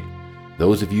appreciate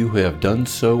those of you who have done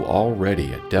so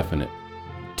already. A definite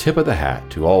tip of the hat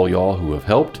to all y'all who have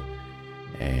helped.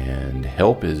 And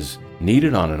help is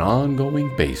needed on an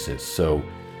ongoing basis. So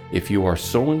if you are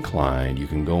so inclined, you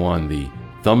can go on the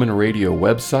Thummin' Radio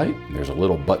website. There's a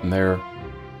little button there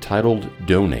titled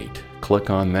Donate. Click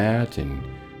on that and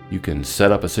you can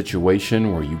set up a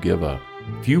situation where you give a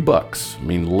few bucks. I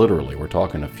mean, literally, we're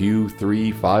talking a few,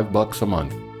 $3, $5 a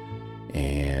month.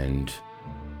 And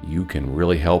you can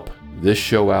really help this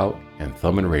show out and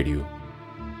Thummin' Radio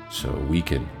so we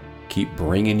can keep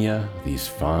bringing you these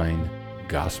fine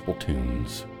gospel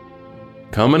tunes.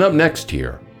 Coming up next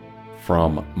here,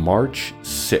 from March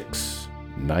 6,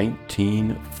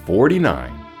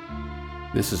 1949,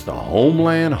 this is the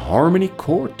Homeland Harmony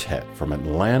Quartet from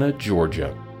Atlanta,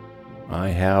 Georgia. I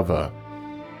have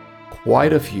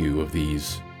quite a few of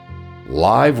these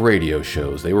live radio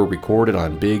shows. They were recorded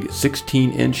on big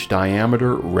 16-inch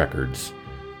diameter records.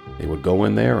 They would go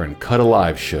in there and cut a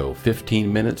live show,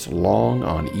 15 minutes long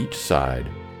on each side.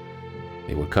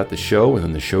 They would cut the show, and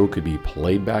then the show could be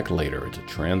played back later. It's a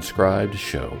transcribed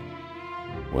show.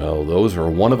 Well, those are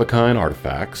one-of-a-kind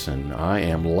artifacts, and I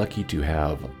am lucky to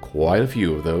have quite a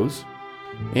few of those.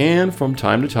 And from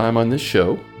time to time on this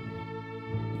show,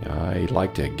 I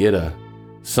like to get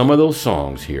some of those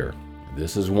songs here.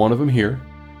 This is one of them here.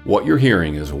 What you're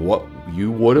hearing is what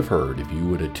you would have heard if you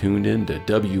would have tuned in to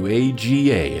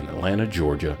WAGA in Atlanta,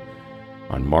 Georgia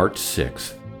on March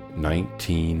 6th,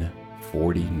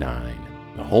 1949.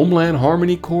 The Homeland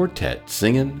Harmony Quartet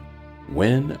singing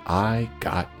When I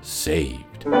Got Saved.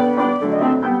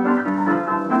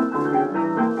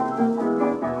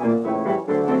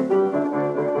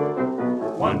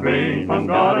 One grain from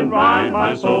God and right,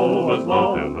 my soul was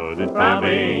lost,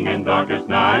 traveling in darkest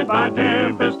night by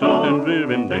tempest tossed and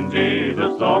driven. Then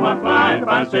Jesus saw my plight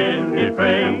by sin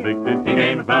betrayed. He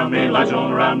came and found me, light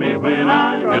shone around me when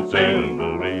I got saved.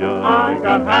 I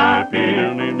got happy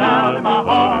down in my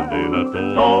heart.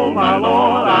 Told my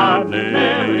Lord I'd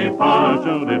never depart.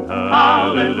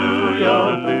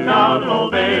 Hallelujah, shouted all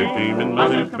day. My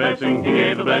sins confessing, He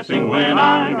gave the blessing when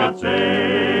I got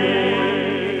saved.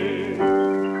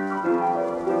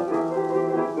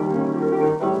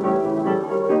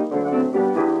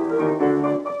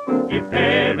 If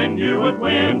heaven you would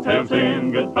win, tell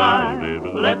sin goodbye.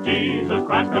 Let Jesus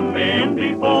Christ come in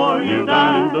before you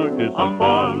die.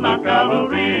 Upon the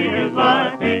Calvary His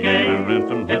life He gave.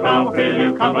 If I'll fill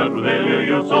you, comfort will fill you,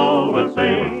 your soul will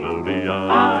sing.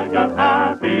 I got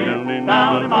happy down in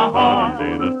my heart.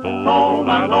 Oh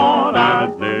my Lord,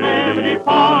 I'd never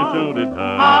depart.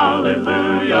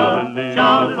 Hallelujah,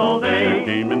 shouted all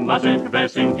day. My sins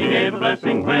confessing, He gave a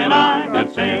blessing when I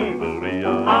got saved.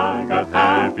 I got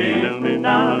happy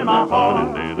down in my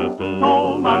heart.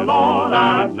 Oh my Lord,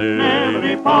 I'd never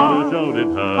depart.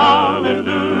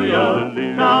 Hallelujah,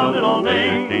 shouted all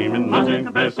day. My sins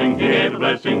confessing, He gave a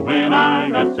blessing when I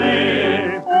got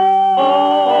saved.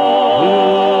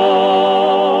 Oh,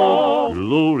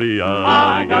 Gloria.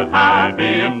 I got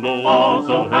happy, oh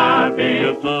so happy.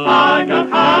 I got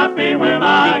happy when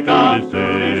I got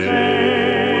saved.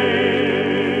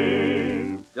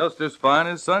 Just as fine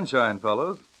as sunshine,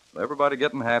 fellows. Everybody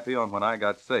getting happy on When I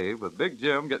Got Saved, with Big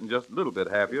Jim getting just a little bit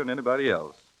happier than anybody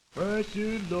else.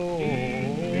 Precious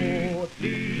Lord,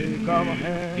 take our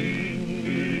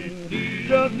hand,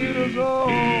 just lead us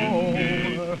on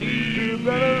to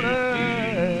better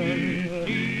land.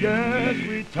 Yes,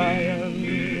 we tired,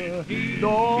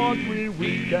 Lord, we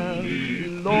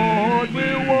weakened, Lord,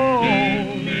 we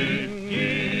worn.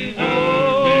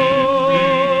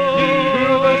 Oh,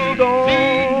 through the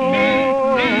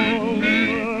storm,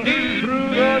 through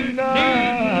the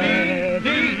night,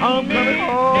 I'm coming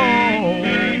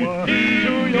home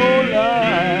to your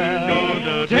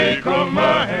light. Take on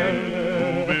my hand.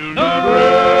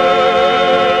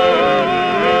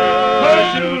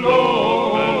 Bless you,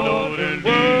 Lord.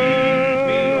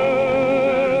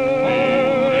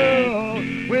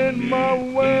 When my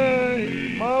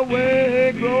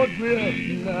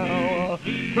drift now,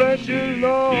 precious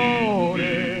Lord,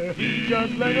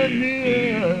 just let it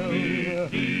hear.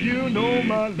 You know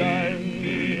my life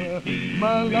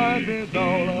is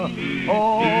all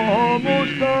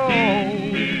almost gone.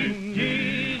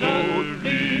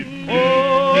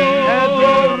 Oh, at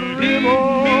the river,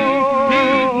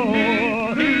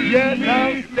 yes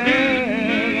I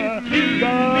stand.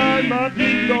 God, my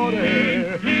big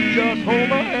daughter, just hold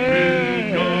my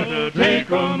hand. Gonna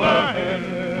take on my hand.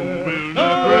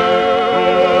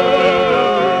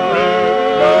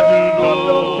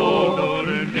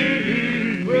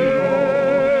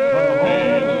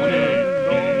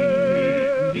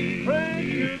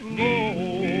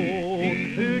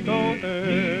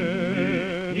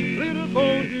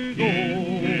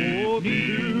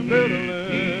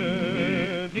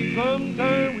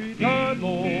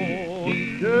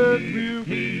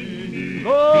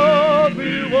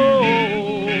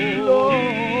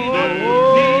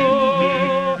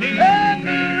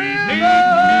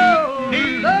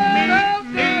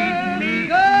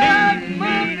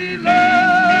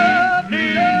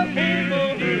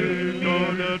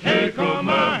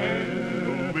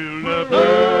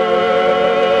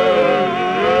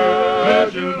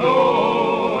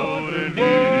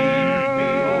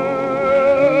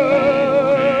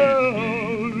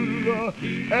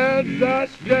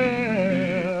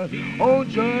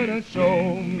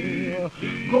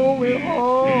 Going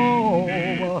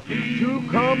home to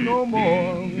come no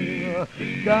more.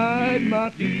 Guide my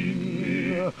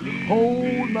feet,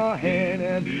 hold my hand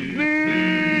and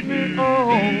lead me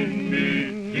on.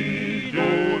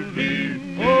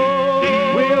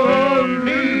 We'll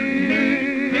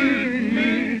reach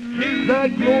that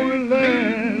glory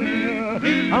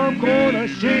land. I'm gonna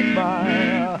shake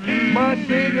my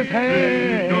Savior's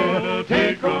hand. Gonna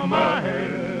take on my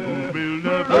hand. Build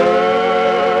up.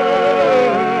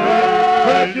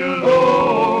 You,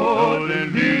 Lord,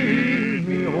 and lead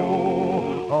me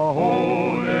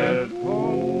home at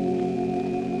home.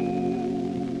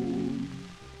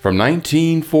 From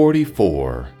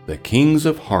 1944, the Kings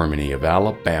of Harmony of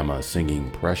Alabama singing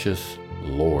Precious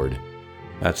Lord.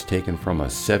 That's taken from a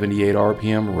 78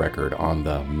 RPM record on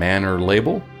the Manor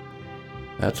label.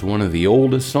 That's one of the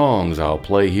oldest songs I'll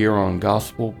play here on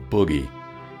Gospel Boogie.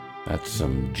 That's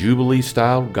some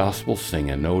Jubilee-style gospel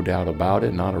singing, no doubt about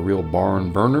it. Not a real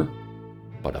barn burner,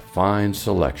 but a fine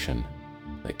selection.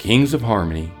 The Kings of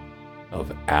Harmony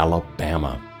of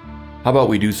Alabama. How about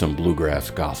we do some bluegrass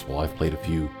gospel? I've played a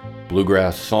few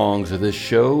bluegrass songs of this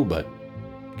show, but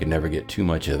you can never get too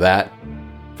much of that.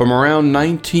 From around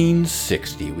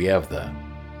 1960, we have the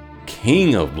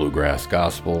king of bluegrass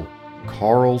gospel,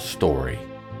 Carl Story.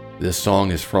 This song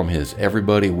is from his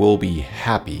Everybody Will Be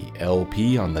Happy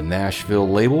LP on the Nashville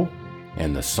label,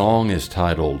 and the song is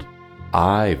titled,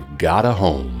 I've Got a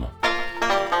Home.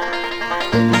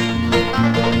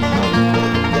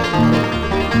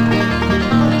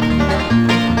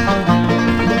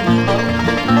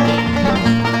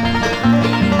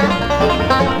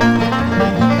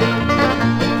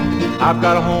 I've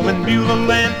got a home in Beulah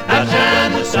land,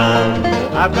 outshine the sun.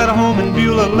 I've got a home in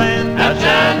Beulah land,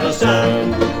 outshine the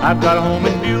sun. I've got a home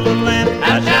in Beulah land,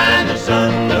 outshine the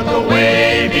sun. Look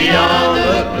away beyond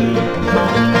the blue.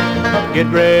 Get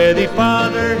ready,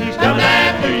 Father, he's coming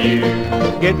after you.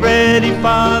 Get ready,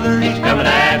 Father, he's coming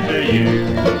after you.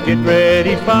 Get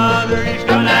ready, Father, he's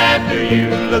coming after you.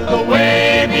 Look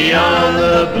away beyond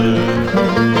the blue.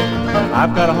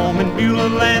 I've got a home in Beulah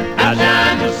land,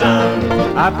 outshine the sun.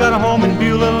 I've got a home in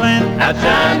Beulah land,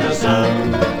 outshine the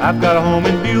sun. I've got a home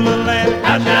in Beulah land,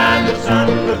 outshine the sun.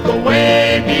 Look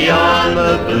away beyond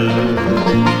the blue.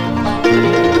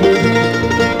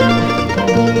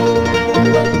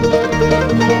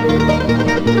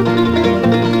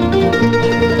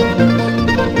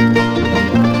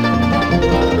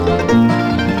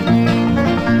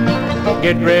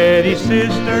 Get ready,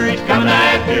 sister, he's coming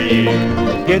after you.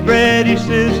 Get ready,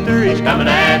 sister, he's coming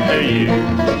after you.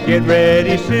 Get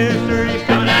ready, sister, he's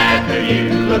coming after you.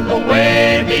 Look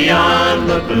away beyond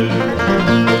the blue.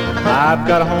 I've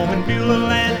got a home in Beulah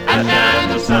land, outshine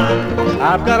the sun.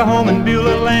 I've got a home in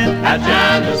Beulah land,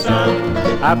 outshine the sun.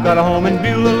 I've got a home in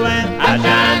Beulah land,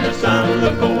 outshine the sun.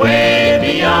 Look away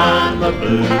beyond the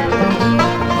blue.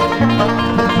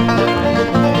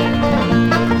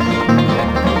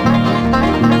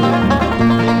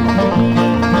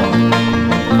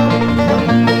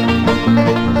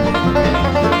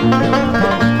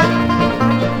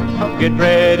 Get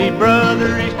ready,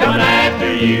 brother, he's coming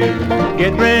after you.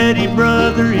 Get ready,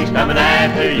 brother, he's coming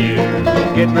after you.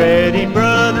 Get ready,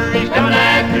 brother, he's coming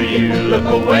after do you look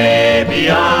away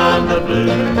beyond the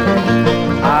blue?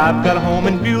 I've got a home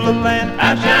in Beulah land,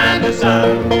 outshine the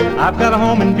sun. I've got a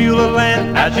home in Beulah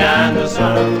land, Outshine the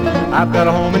sun. I've got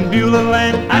a home in Beulah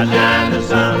land, Outshine the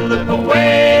sun. Look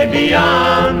away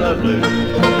beyond the blue.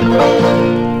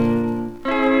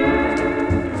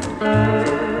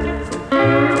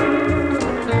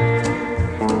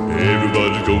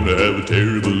 Everybody's gonna have a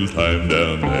terrible time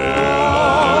down there.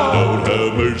 Lord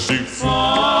have mercy.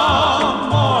 Some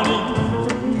morning,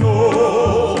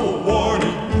 no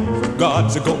warning.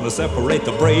 God's gonna separate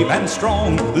the brave and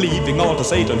strong, leaving all to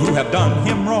Satan who have done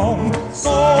him wrong.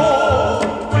 So,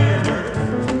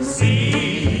 winner,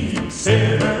 see,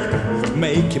 sinner,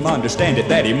 make him understand it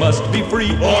that he must be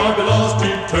free or be lost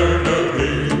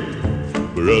eternally.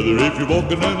 Brother, if you're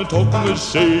walking and talking with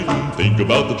Satan, think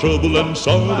about the trouble and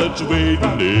sorrow that's waiting.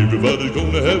 Everybody's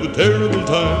gonna have a terrible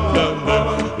time down there.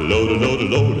 Lord, Lord,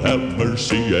 Lord, have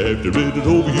mercy. After it is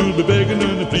over, you'll be begging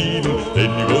and pleading. Then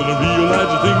you're gonna realize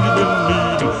the thing you've been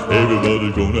needing.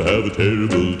 Everybody's gonna have a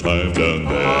terrible time down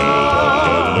there.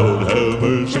 Lord, have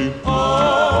mercy.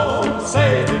 Oh,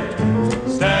 Satan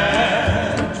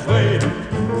stands waiting,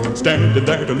 standing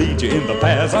there to lead you in the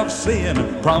paths of sin,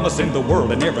 promising the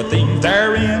world and everything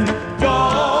therein.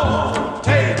 Don't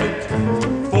take it,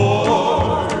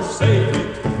 forsake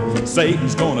it.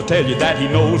 Satan's gonna tell you that he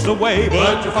knows the way,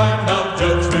 but you'll find out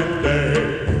judgment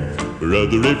day.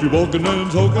 Brother, if you're walking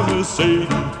and talking with Satan,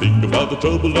 think about the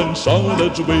trouble and sorrow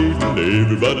that's waiting.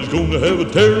 Everybody's gonna have a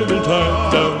terrible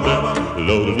time down there.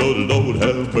 Lord, Lord, Lord,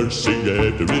 have mercy.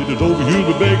 After it is over, you'll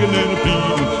be begging and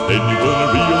pleading. Then you're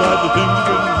gonna realize the things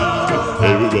you've been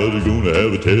needing. Everybody's gonna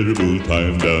have a terrible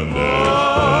time down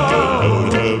there.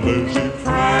 Lord, have mercy.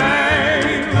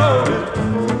 Train loaded,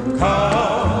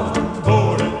 car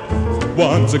boarded.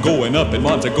 One's a going up and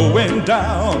one's a going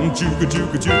down. Juka,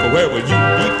 juka, juka, where will you be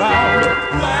found?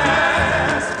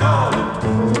 Last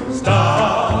calling,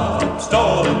 stop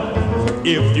stalling.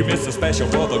 If you miss a special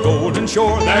for the Golden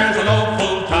Shore, there's an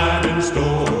awful time in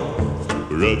store.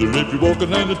 Brother, if you're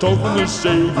walking and talking with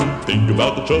Satan, think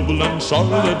about the trouble and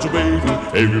sorrow that's waiting.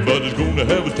 Everybody's gonna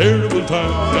have a terrible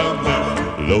time down there.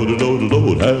 Lord, Lord,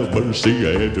 Lord, have mercy.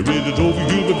 After it is over,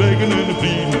 you'll be begging and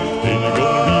pleading. Then you're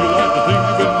gonna realize the thing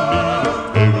you've been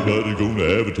needing. Everybody's gonna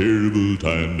have a terrible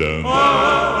time down there.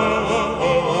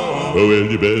 Oh, well,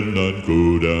 you better not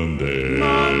go down there.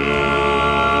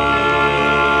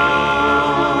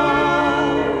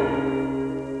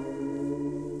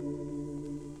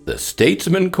 The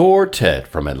Statesman Quartet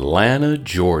from Atlanta,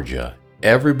 Georgia.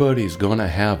 Everybody's gonna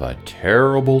have a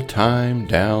terrible time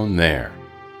down there.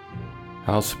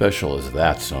 How special is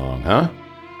that song, huh?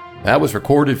 That was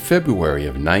recorded February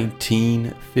of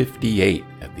 1958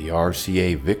 at the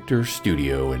RCA Victor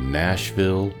Studio in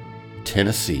Nashville,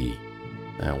 Tennessee.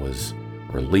 That was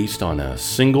released on a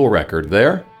single record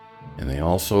there, and they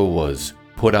also was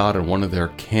put out on one of their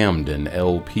Camden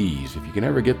LPs. If you can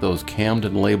ever get those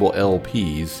Camden label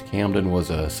LPs, Camden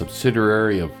was a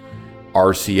subsidiary of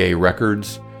RCA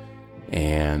Records,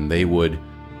 and they would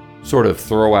sort of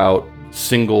throw out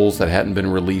singles that hadn't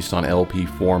been released on LP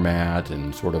format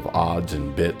and sort of odds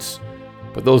and bits.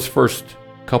 But those first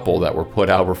couple that were put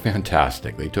out were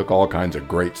fantastic. They took all kinds of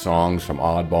great songs from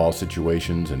oddball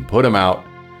situations and put them out,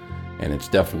 and it's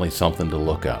definitely something to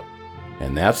look up.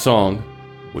 And that song,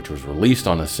 which was released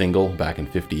on a single back in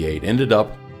 '58, ended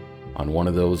up on one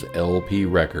of those LP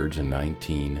records in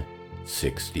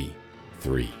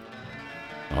 1963.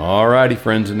 Alrighty,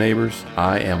 friends and neighbors,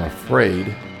 I am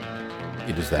afraid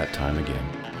it is that time again.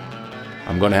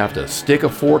 I'm going to have to stick a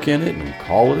fork in it and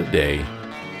call it a day.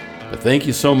 But thank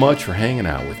you so much for hanging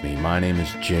out with me. My name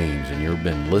is James, and you've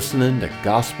been listening to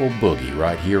Gospel Boogie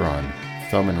right here on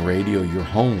Thummin' Radio, your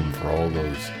home for all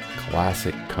those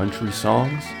classic country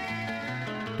songs.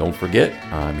 Don't forget,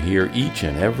 I'm here each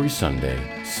and every Sunday,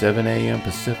 7 a.m.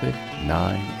 Pacific,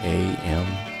 9 a.m.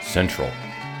 Central.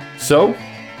 So,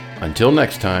 until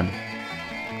next time,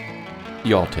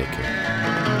 y'all take care.